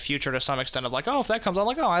into my future to some extent of like, oh, if that comes on,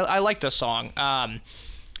 like, oh, I like this song.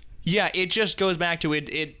 Yeah, it just goes back to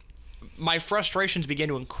it. My frustrations began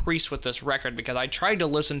to increase with this record because I tried to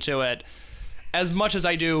listen to it as much as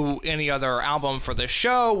I do any other album for this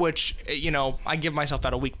show, which, you know, I give myself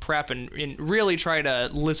about a week prep and really try to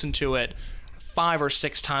listen to it 5 or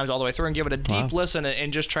 6 times all the way through and give it a deep listen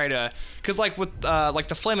and just try to, because like with like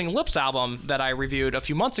the Flaming Lips album that I reviewed a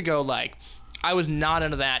few months ago, like I was not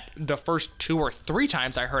into that the first 2 or 3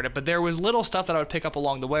 times I heard it, but there was little stuff that I would pick up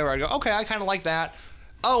along the way where I'd go, okay, I kind of like that.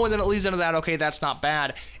 Oh, and then it leads into that, okay, that's not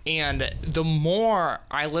bad. And the more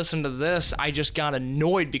I listened to this, I just got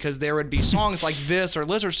annoyed because there would be songs like this or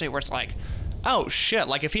Lizard State where it's like, oh, shit.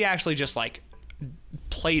 Like, if he actually just, like,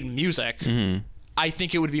 played music, I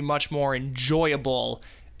think it would be much more enjoyable.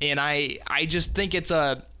 And I just think it's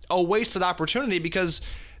a wasted opportunity because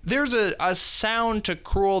there's a sound to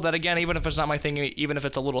Cruel that, again, even if it's not my thing, even if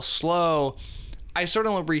it's a little slow, I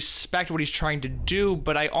certainly respect what he's trying to do,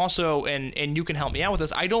 but I also, and you can help me out with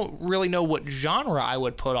this, I don't really know what genre I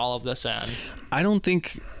would put all of this in. I don't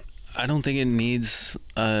think it needs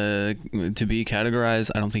to be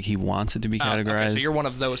categorized. I don't think he wants it to be categorized. Okay, so you're one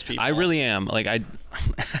of those people. I really am. Like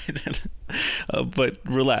but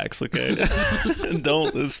relax, okay?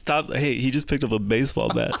 Don't stop. Hey, he just picked up a baseball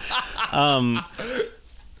bat.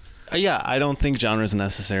 Yeah, I don't think genre is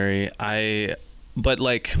necessary. But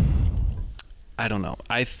like, I don't know.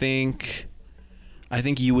 I think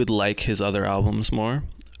you would like his other albums more.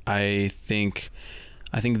 I think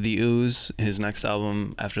The Ooze, his next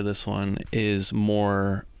album after this one, is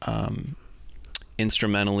more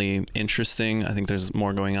instrumentally interesting. I think there's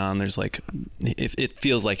more going on. There's like, it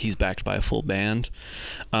feels like he's backed by a full band,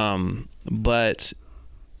 but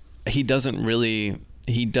he doesn't really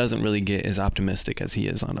get as optimistic as he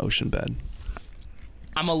is on Ocean Bed.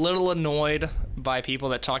 I'm a little annoyed by people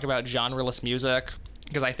that talk about genreless music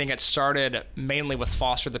because I think it started mainly with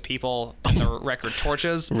Foster the People and the record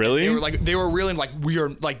Torches. Really? They were really like, we are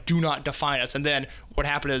like, do not define us. And then what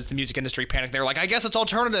happened is the music industry panicked. They were like, I guess it's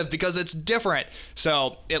alternative because it's different.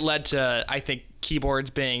 So it led to, I think, keyboards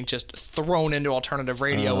being just thrown into alternative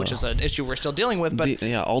radio, which is an issue we're still dealing with. But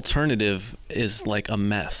alternative is like a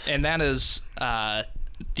mess. And that is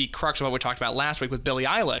the crux of what we talked about last week with Billie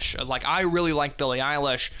Eilish. Like, I really like Billie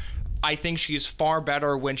Eilish. I think she's far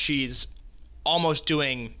better when she's almost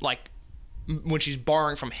doing, like, when she's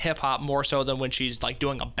borrowing from hip hop more so than when she's like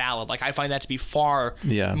doing a ballad. Like, I find that to be far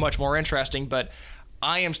much more interesting, but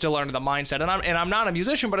I am still under the mindset, and I'm not a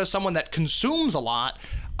musician, but as someone that consumes a lot,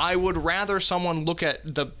 I would rather someone look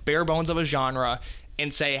at the bare bones of a genre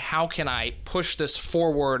and say, how can I push this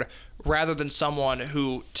forward, rather than someone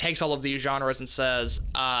who takes all of these genres and says,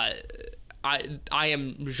 I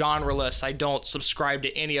am genreless, I don't subscribe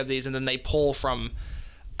to any of these, and then they pull from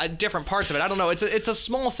different parts of it. I don't know. It's a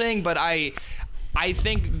small thing, but I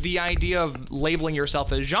think the idea of labeling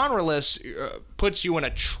yourself as genreless puts you in a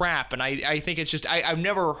trap, and I think it's just I've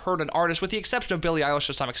never heard an artist, with the exception of Billie Eilish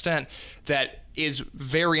to some extent, that is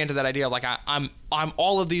very into that idea of like I'm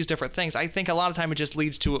all of these different things. I think a lot of time it just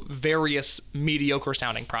leads to various mediocre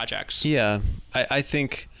sounding projects. Yeah, I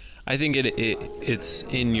think it's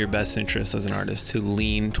in your best interest as an artist to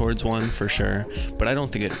lean towards one for sure, but I don't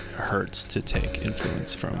think it hurts to take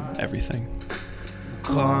influence from everything.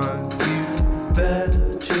 Can't you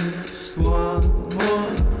bear just one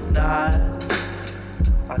more night?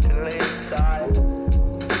 I can lay inside.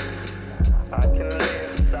 I can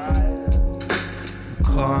lay inside.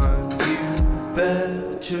 Can't you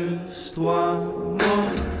bear just one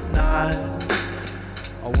more night?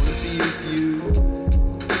 I wanna be with you.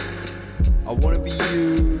 I wanna be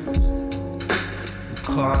used.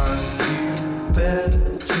 Can't you bear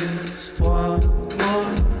just one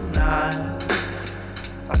more night?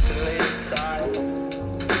 I can lay inside.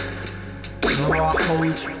 No, I hold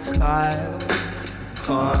you tight.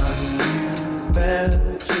 Can't you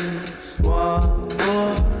bear just one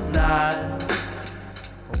more night?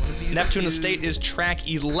 Neptune Estate is track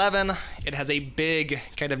 11. It has a big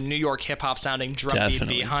kind of New York hip-hop sounding drum beat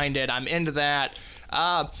behind it. I'm into that.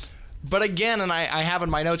 But again, and I have in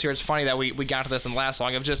my notes here, it's funny that we got to this in the last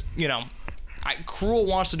song, of just, Cruel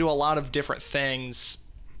wants to do a lot of different things,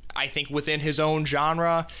 I think, within his own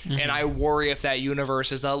genre, and I worry if that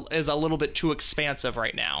universe is a little bit too expansive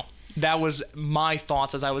right now. That was my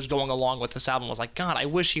thoughts as I was going along with this album, was like, God, I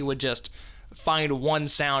wish he would just find one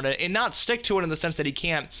sound and not stick to it in the sense that he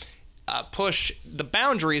can't push the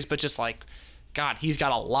boundaries, but just like, God, he's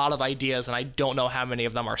got a lot of ideas, and I don't know how many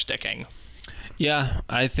of them are sticking. Yeah,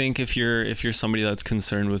 I think if you're somebody that's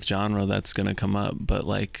concerned with genre, that's gonna come up. But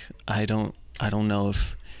like, I don't know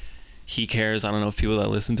if he cares. I don't know if people that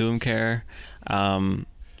listen to him care.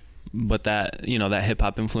 But that that hip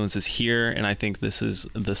hop influence is here, and I think this is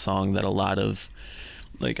the song that a lot of,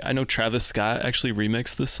 like, I know Travis Scott actually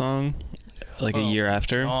remixed this song like a year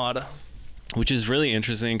after. God. Which is really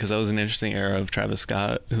interesting, because that was an interesting era of Travis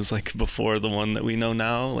Scott. It was like before the one that we know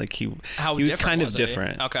now. Like he was kind of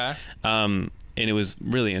different. Okay. And it was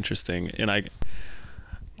really interesting. And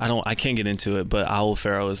I can't get into it, but Owl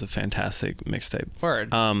Pharaoh is a fantastic mixtape.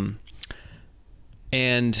 Word.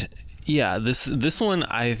 And yeah, this one,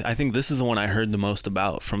 I think this is the one I heard the most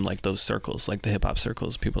about from like those circles, like the hip hop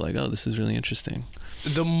circles. People are like, oh, this is really interesting.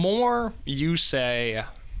 The more you say,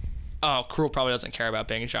 oh, Cruel probably doesn't care about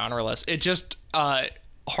being genreless, it just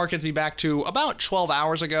harkens me back to about 12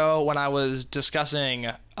 hours ago when I was discussing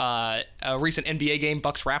a recent NBA game,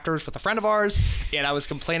 Bucks Raptors, with a friend of ours, and I was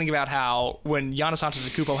complaining about how when Giannis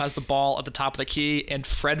Antetokounmpo has the ball at the top of the key and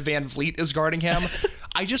Fred VanVleet is guarding him,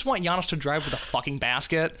 I just want Giannis to drive to the fucking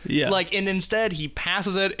basket. Yeah. Like, and instead he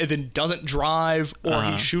passes it and then doesn't drive, or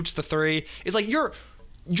he shoots the three. It's like, you're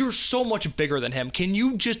so much bigger than him. Can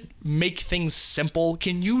you just make things simple?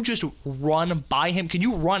 Can you just run by him? Can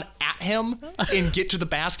you run at him and get to the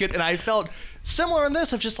basket? And I felt similar in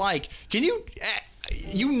this, of just like, can you,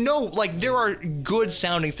 like, there are good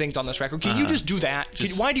sounding things on this record. Can you just do that?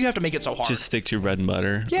 Why do you have to make it so hard? Just stick to your bread and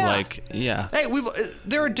butter. Yeah. Like, yeah. Hey,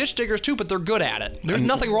 there are ditch diggers too, but they're good at it. There's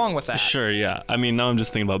nothing wrong with that. Sure, yeah. I mean, now I'm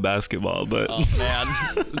just thinking about basketball, but... Oh, man.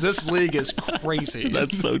 This league is crazy.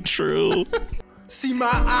 That's so true. See,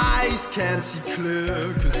 my eyes can't see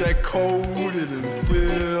clear, 'cause they're coated in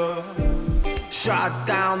fear. Shot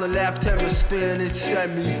down the left hemisphere, and it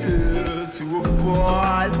sent me here to a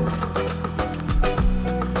pod.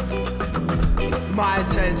 My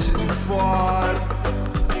intention to fall,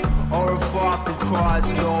 or if I could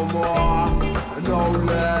cause no more, no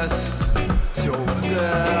less. See, over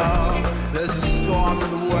there, there's a storm in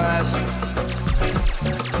the west.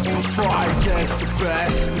 Before I guess the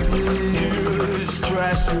best of me,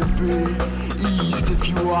 stress will be eased if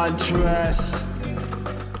you undress.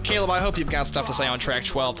 Caleb, I hope you've got stuff to say on track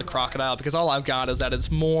 12, The Crocodile, because all I've got is that it's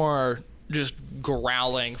more just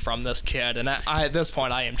growling from this kid, and at this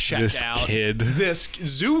point I am checked out. This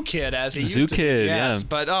Zoo Kid, as he used to. Kid, yes, yeah.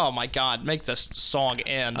 But oh my God, make this song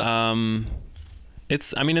end.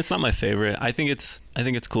 It's not my favorite. I think it's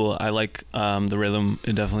cool. I like the rhythm.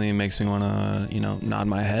 It definitely makes me want to, nod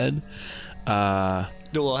my head. Do a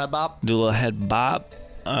little head bop.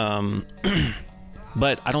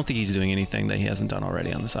 But I don't think he's doing anything that he hasn't done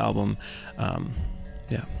already on this album.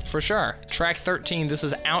 Yeah. For sure. Track 13, this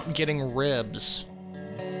is Out Getting Ribs.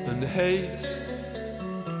 And hate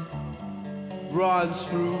runs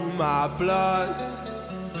through my blood.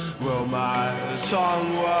 Well, my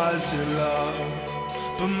tongue was in love,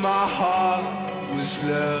 but my heart was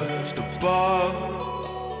left above.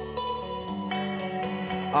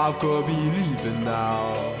 I've got to be leaving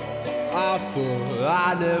now. I thought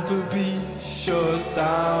I'd never be shut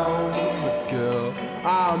down, but girl,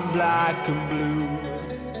 I'm black and blue,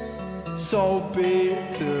 so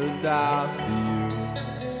beaten down you.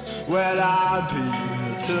 Well, I'd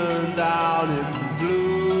be turned down in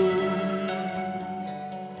blue.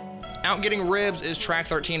 Out Getting Ribs is track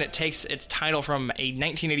 13. It takes its title from a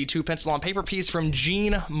 1982 pencil on paper piece from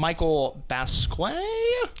Jean-Michel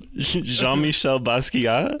Basquiat? Jean-Michel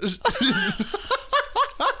Basquiat?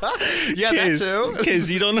 Yeah, that too. Case,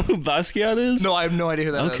 you don't know who Basquiat is? No, I have no idea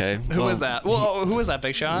who that is. Okay. Who is that? Well, who is that,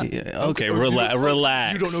 Big Shot? Yeah, okay,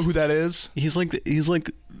 relax. You don't know who that is? He's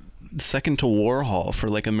like second to Warhol for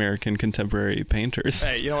like American contemporary painters.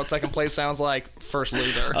 Hey, you know what second place sounds like? First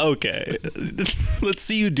loser. Okay. Let's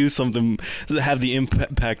see you do something that have the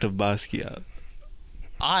impact of Basquiat.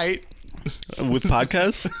 With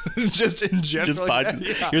podcasts? Just in general. Just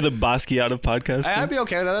yeah. You're the Basquiat of podcasting? I'd be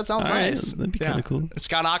okay with that. That sounds nice. Right, that'd be kind of cool.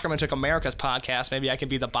 Scott Ackerman took America's podcast. Maybe I can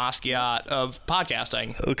be the Basquiat of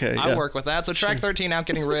podcasting. Okay, I work with that. So track 13, Out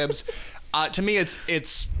Getting Ribs. To me, it's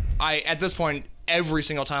at this point, every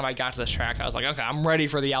single time I got to this track, I was like, okay, I'm ready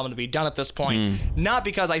for the album to be done at this point. Not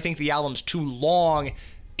because I think the album's too long.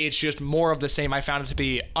 It's just more of the same. I found it to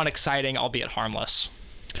be unexciting, albeit harmless.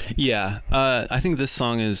 Yeah, I think this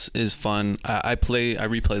song is fun. I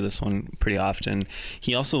replay this one pretty often.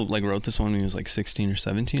 He also wrote this one when he was 16 or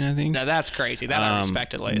 17, I think. Now that's crazy. That I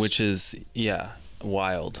respect at least. Which is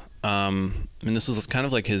wild. And this was kind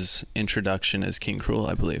of like his introduction as King Cruel,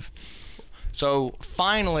 I believe. So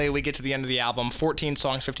finally, we get to the end of the album. 14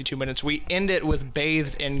 songs, 52 minutes. We end it with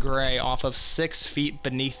Bathed in Grey off of 6 Feet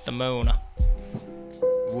Beneath the Moon.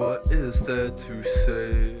 What is there to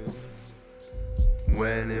say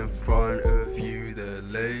when in front of you there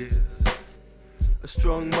lays a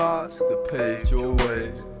strong march that paved your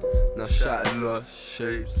way, now shattered lush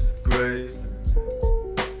shapes of grey?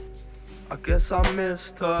 I guess I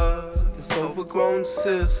missed her, this overgrown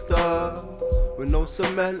sister, with no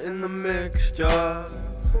cement in the mixture.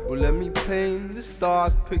 Well, let me paint this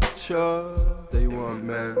dark picture. They weren't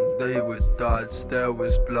men, they were duds. There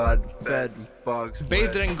was blood, fed and fucks.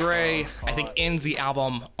 Bathed in Grey, I think, ends the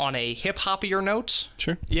album on a hip-hoppier note.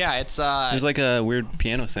 Sure. Yeah, it's there's a weird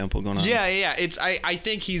piano sample going on. Yeah. It's I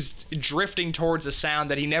think he's drifting towards a sound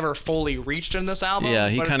that he never fully reached in this album. Yeah,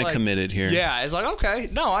 he kind of committed here. Yeah, it's okay.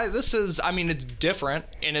 No, it's different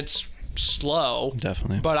and it's slow.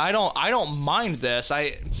 Definitely. But I don't mind this.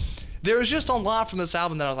 There was just a lot from this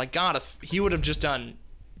album that I was like, God, if he would have just done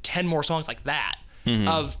 10 more songs like that,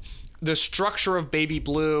 of the structure of Baby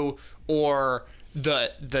Blue, or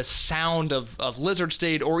the sound of Lizard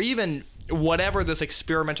State, or even whatever this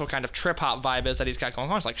experimental kind of trip hop vibe is that he's got going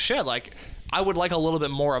on. It's like, shit, I would like a little bit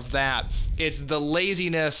more of that. It's the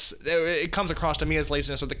laziness, it comes across to me as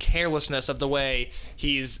laziness, or the carelessness of the way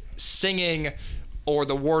he's singing, or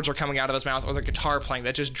the words are coming out of his mouth, or the guitar playing,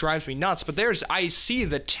 that just drives me nuts. But I see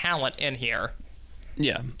the talent in here.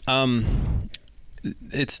 Yeah.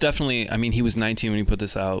 It's definitely, he was 19 when he put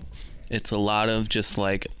this out. It's a lot of just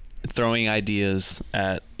throwing ideas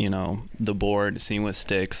at, the board, seeing what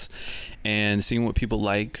sticks, and seeing what people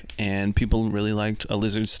like. And people really liked A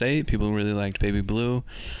Lizard State. People really liked Baby Blue.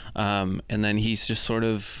 And then he's just sort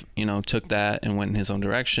of, took that and went in his own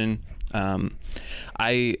direction.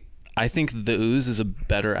 I think The Ooze is a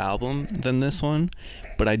better album than this one,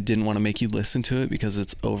 but I didn't want to make you listen to it because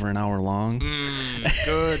it's over an hour long.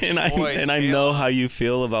 Good and choice, I know how you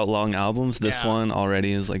feel about long albums. This Yeah. one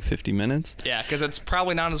already is 50 minutes. Yeah, because it's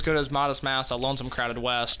probably not as good as Modest Mouse, A Lonesome Crowded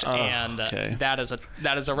West, and okay. that is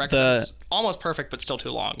a record that's almost perfect but still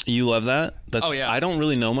too long. You love that? Oh, yeah. I don't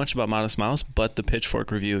really know much about Modest Mouse, but the Pitchfork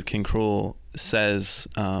review of King Cruel says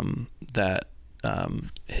that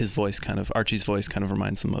Archie's voice kind of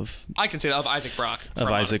reminds him of... I can say that of Isaac Brock. Of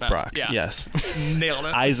Isaac Brock, yeah. yes. Nailed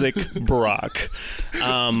it. Isaac Brock.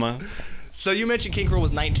 So you mentioned King Cruel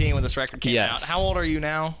was 19 when this record came Yes. out. How old are you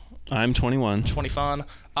now? I'm 21. 20 fun.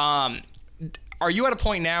 Are you at a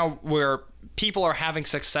point now where people are having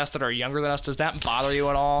success that are younger than us? Does that bother you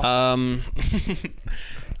at all?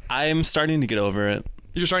 I'm starting to get over it.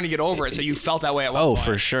 You're starting to get over it, so you felt that way at one point. Oh,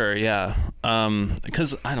 for sure, yeah.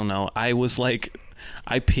 Because I don't know,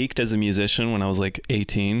 I peaked as a musician when I was like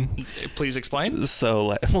 18. Please explain.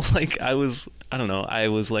 So like I was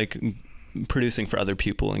like producing for other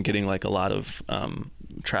people and getting like a lot of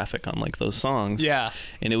traffic on like those songs. Yeah.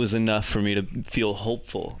 And it was enough for me to feel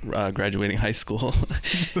hopeful graduating high school.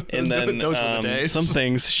 And then Those were the days. some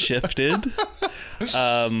things shifted.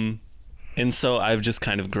 And so I've just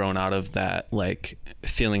kind of grown out of that, like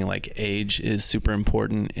feeling like age is super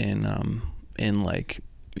important in like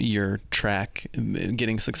your track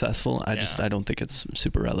getting successful. I don't think it's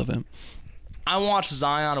super relevant. I watched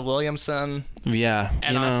Zion Williamson. Yeah.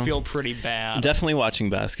 And I feel pretty bad. Definitely watching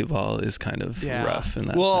basketball is kind of rough in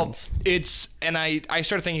that sense. I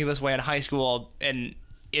started thinking this way in high school, and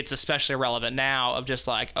it's especially relevant now, of just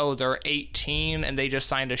like, oh, they're 18 and they just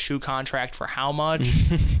signed a shoe contract for how much?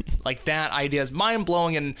 Like, that idea is mind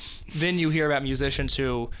blowing. And then you hear about musicians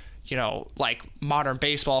who, you know, like modern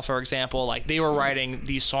baseball, for example, like they were writing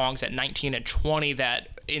these songs at 19 and 20 that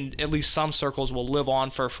in at least some circles will live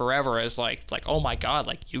on for forever as like, oh my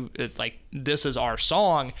God, this is our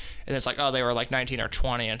song. And it's like, oh, they were like 19 or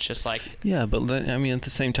 20. And it's just like, yeah, but I mean, at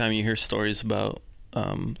the same time, you hear stories about, I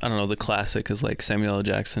don't know, the classic is like Samuel L.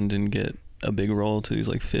 Jackson didn't get a big role until he's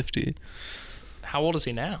like 50. How old is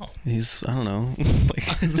he now? He's, I don't know.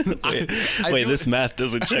 Wait, this math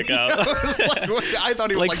doesn't check out. I thought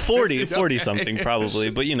he was like 40 something probably.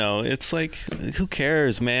 But you know, it's like, who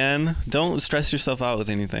cares, man? Don't stress yourself out with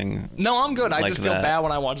anything. No, I'm good. I like just feel bad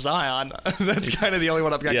when I watch Zion. That's kind of the only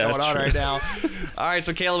one I've got going on right now. All right,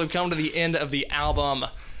 so Caleb, we've come to the end of the album.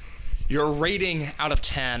 Your rating out of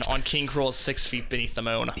 10 on King Cruel's 6 Feet Beneath the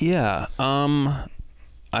Moon. Yeah.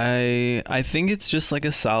 I think it's just like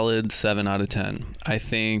a solid 7 out of 10. I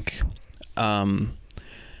think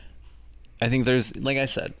there's, like I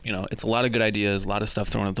said, you know, it's a lot of good ideas, a lot of stuff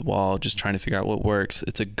thrown at the wall, just trying to figure out what works.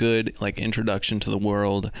 It's a good like introduction to the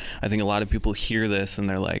world. I think a lot of people hear this and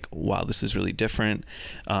they're like, wow, this is really different.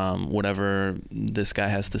 Whatever this guy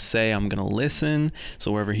has to say, I'm going to listen. So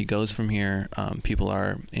wherever he goes from here, people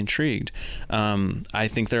are intrigued. I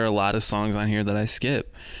think there are a lot of songs on here that I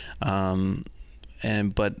skip.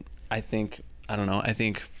 But I think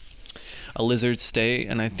A Lizard State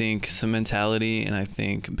and I think Sentimentality and I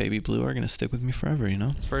think Baby Blue are going to stick with me forever, you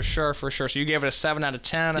know? For sure. So you gave it a 7 out of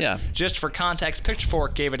 10. Yeah. Just for context,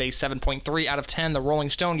 Pitchfork gave it a 7.3 out of 10. The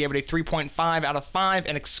Rolling Stone gave it a 3.5 out of 5.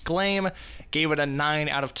 And Exclaim gave it a 9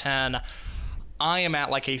 out of 10. I am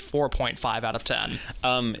at like a 4.5 out of 10.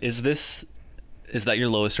 Is that your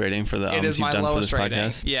lowest rating for the albums you've done for this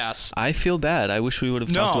podcast? Yes. I feel bad. I wish we would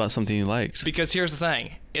have talked about something you liked. Because here's the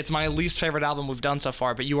thing. It's my least favorite album we've done so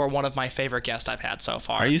far, but you are one of my favorite guests I've had so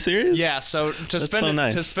far. Are you serious? Yeah, so to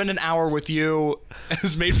spend an hour with you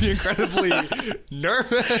has made me incredibly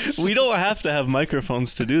nervous. We don't have to have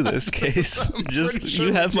microphones to do this, Case. Just sure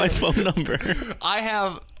you have my phone number. I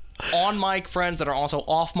have on-mic friends that are also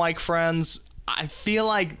off-mic friends. I feel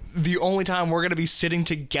like the only time we're going to be sitting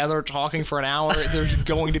together talking for an hour, there's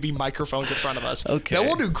going to be microphones in front of us. Okay. Now,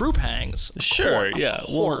 we'll do group hangs. Sure, yeah. Of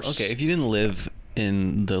course. Well, okay, if you didn't live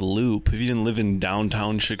in the Loop, if you didn't live in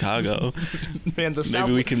downtown Chicago, man,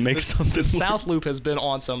 maybe we can make something. The South Loop has been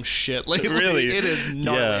on some shit lately. Really? It is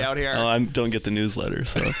gnarly out here. Oh, I don't get the newsletter,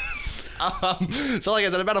 so. So like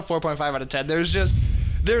I said, about a 4.5 out of 10.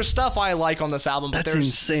 There's stuff I like on this album, but that's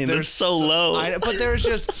insane. That's so low. But there's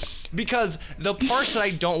just because the parts that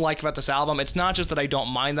I don't like about this album, it's not just that I don't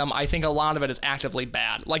mind them. I think a lot of it is actively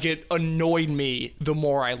bad. Like, it annoyed me the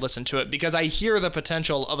more I listened to it because I hear the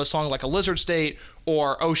potential of a song like A Lizard State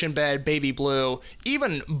or Ocean Bed, Baby Blue,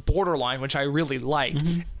 even Borderline, which I really liked.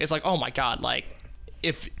 Mm-hmm. It's like, oh my God, like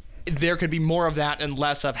if there could be more of that and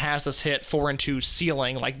less of Has This Hit, 4 and 2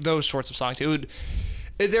 Ceiling, like those sorts of songs.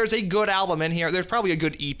 There's a good album in here. There's probably a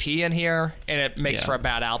good EP in here, and it makes for a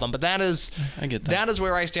bad album. But I get that. That is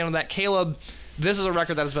where I stand on that. Caleb, this is a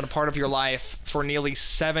record that has been a part of your life for nearly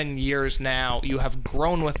 7 years now. You have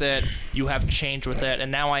grown with it. You have changed with it.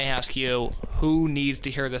 And now I ask you, who needs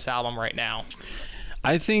to hear this album right now?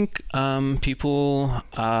 I think people...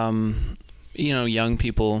 young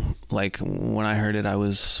people, like when I heard it, I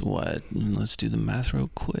was let's do the math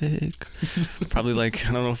real quick. Probably like,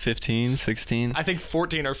 I don't know, 15, 16. I think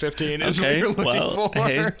 14 or 15 is what you're looking for.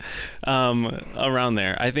 Hey, around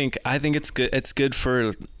there. I think it's good. It's good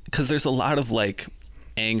because there's a lot of like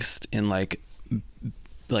angst and like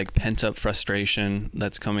pent up frustration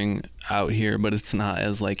that's coming out here, but it's not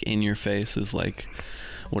as like in your face as like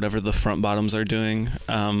whatever the front bottoms are doing.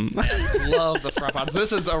 Love the front bottoms.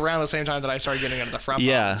 This is around the same time that I started getting into the front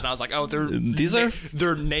bottoms, and I was like, oh,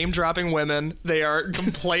 they're name dropping women. They are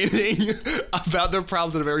complaining about their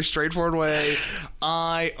problems in a very straightforward way.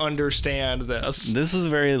 I understand this. This is a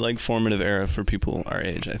very like formative era for people our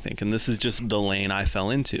age, I think, and this is just the lane I fell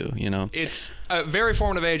into. You know, it's a very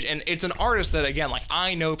formative age, and it's an artist that, again, like,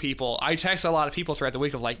 I know people. I text a lot of people throughout the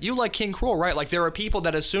week of like, you like King Cruel, right? Like, there are people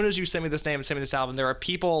that as soon as you send me this name and send me this album, there are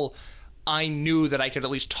people I knew that I could at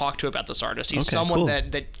least talk to about this artist. He's someone cool.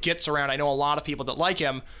 that gets around. I know a lot of people that like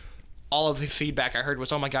him. All of the feedback I heard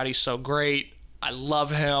was, oh my God, he's so great. I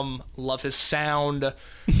love him. Love his sound.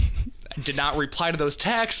 I did not reply to those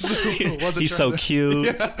texts. He's so cute.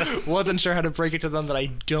 Yeah, wasn't sure how to break it to them that I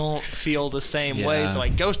don't feel the same way, so I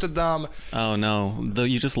ghosted them. Oh no, though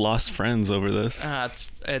you just lost friends over this.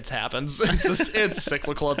 It happens. It's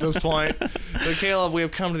cyclical at this point. So Caleb, we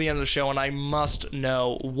have come to the end of the show, and I must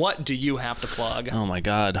know, what do you have to plug? Oh my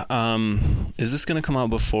God. Is this gonna come out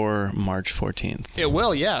before March 14th? It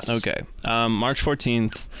will, yes. Okay. March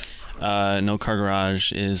 14th. No Car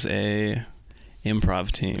Garage is a improv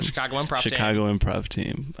team. Chicago improv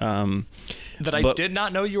team. That I did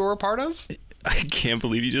not know you were a part of? I can't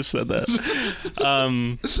believe you just said that.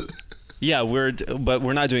 Yeah, we're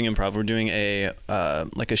not doing improv. We're doing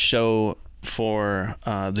a show for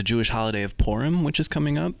the Jewish holiday of Purim, which is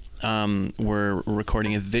coming up. We're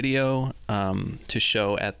recording a video to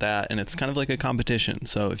show at that, and it's kind of like a competition.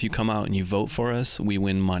 So if you come out and you vote for us, we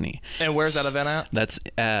win money. And where's that event at? That's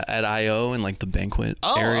at I.O. in like the banquet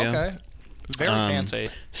area. Oh, okay. Very fancy.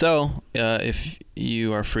 So if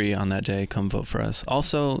you are free on that day, come vote for us.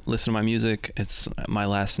 Also, listen to my music. It's my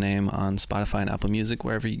last name on Spotify and Apple Music,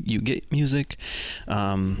 wherever you get music.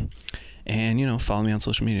 And, follow me on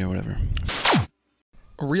social media or whatever.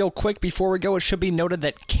 Real quick before we go, it should be noted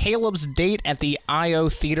that Caleb's date at the I.O.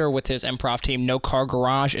 Theater with his improv team, No Car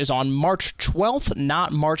Garage, is on March 12th,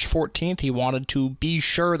 not March 14th. He wanted to be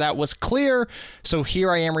sure that was clear, so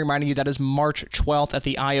here I am reminding you that is March 12th at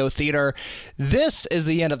the I.O. Theater. This is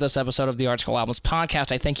the end of this episode of the Art School Albums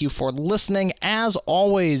podcast. I thank you for listening. As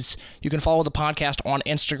always, you can follow the podcast on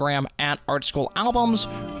Instagram at Art School Albums,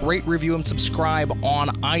 rate, review, and subscribe on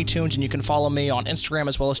iTunes, and you can follow me on Instagram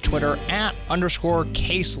as well as Twitter at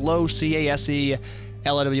 _CaseLow, CaseLowe.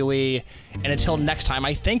 And until next time,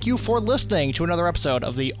 I thank you for listening to another episode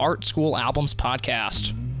of the Art School Albums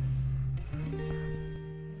podcast.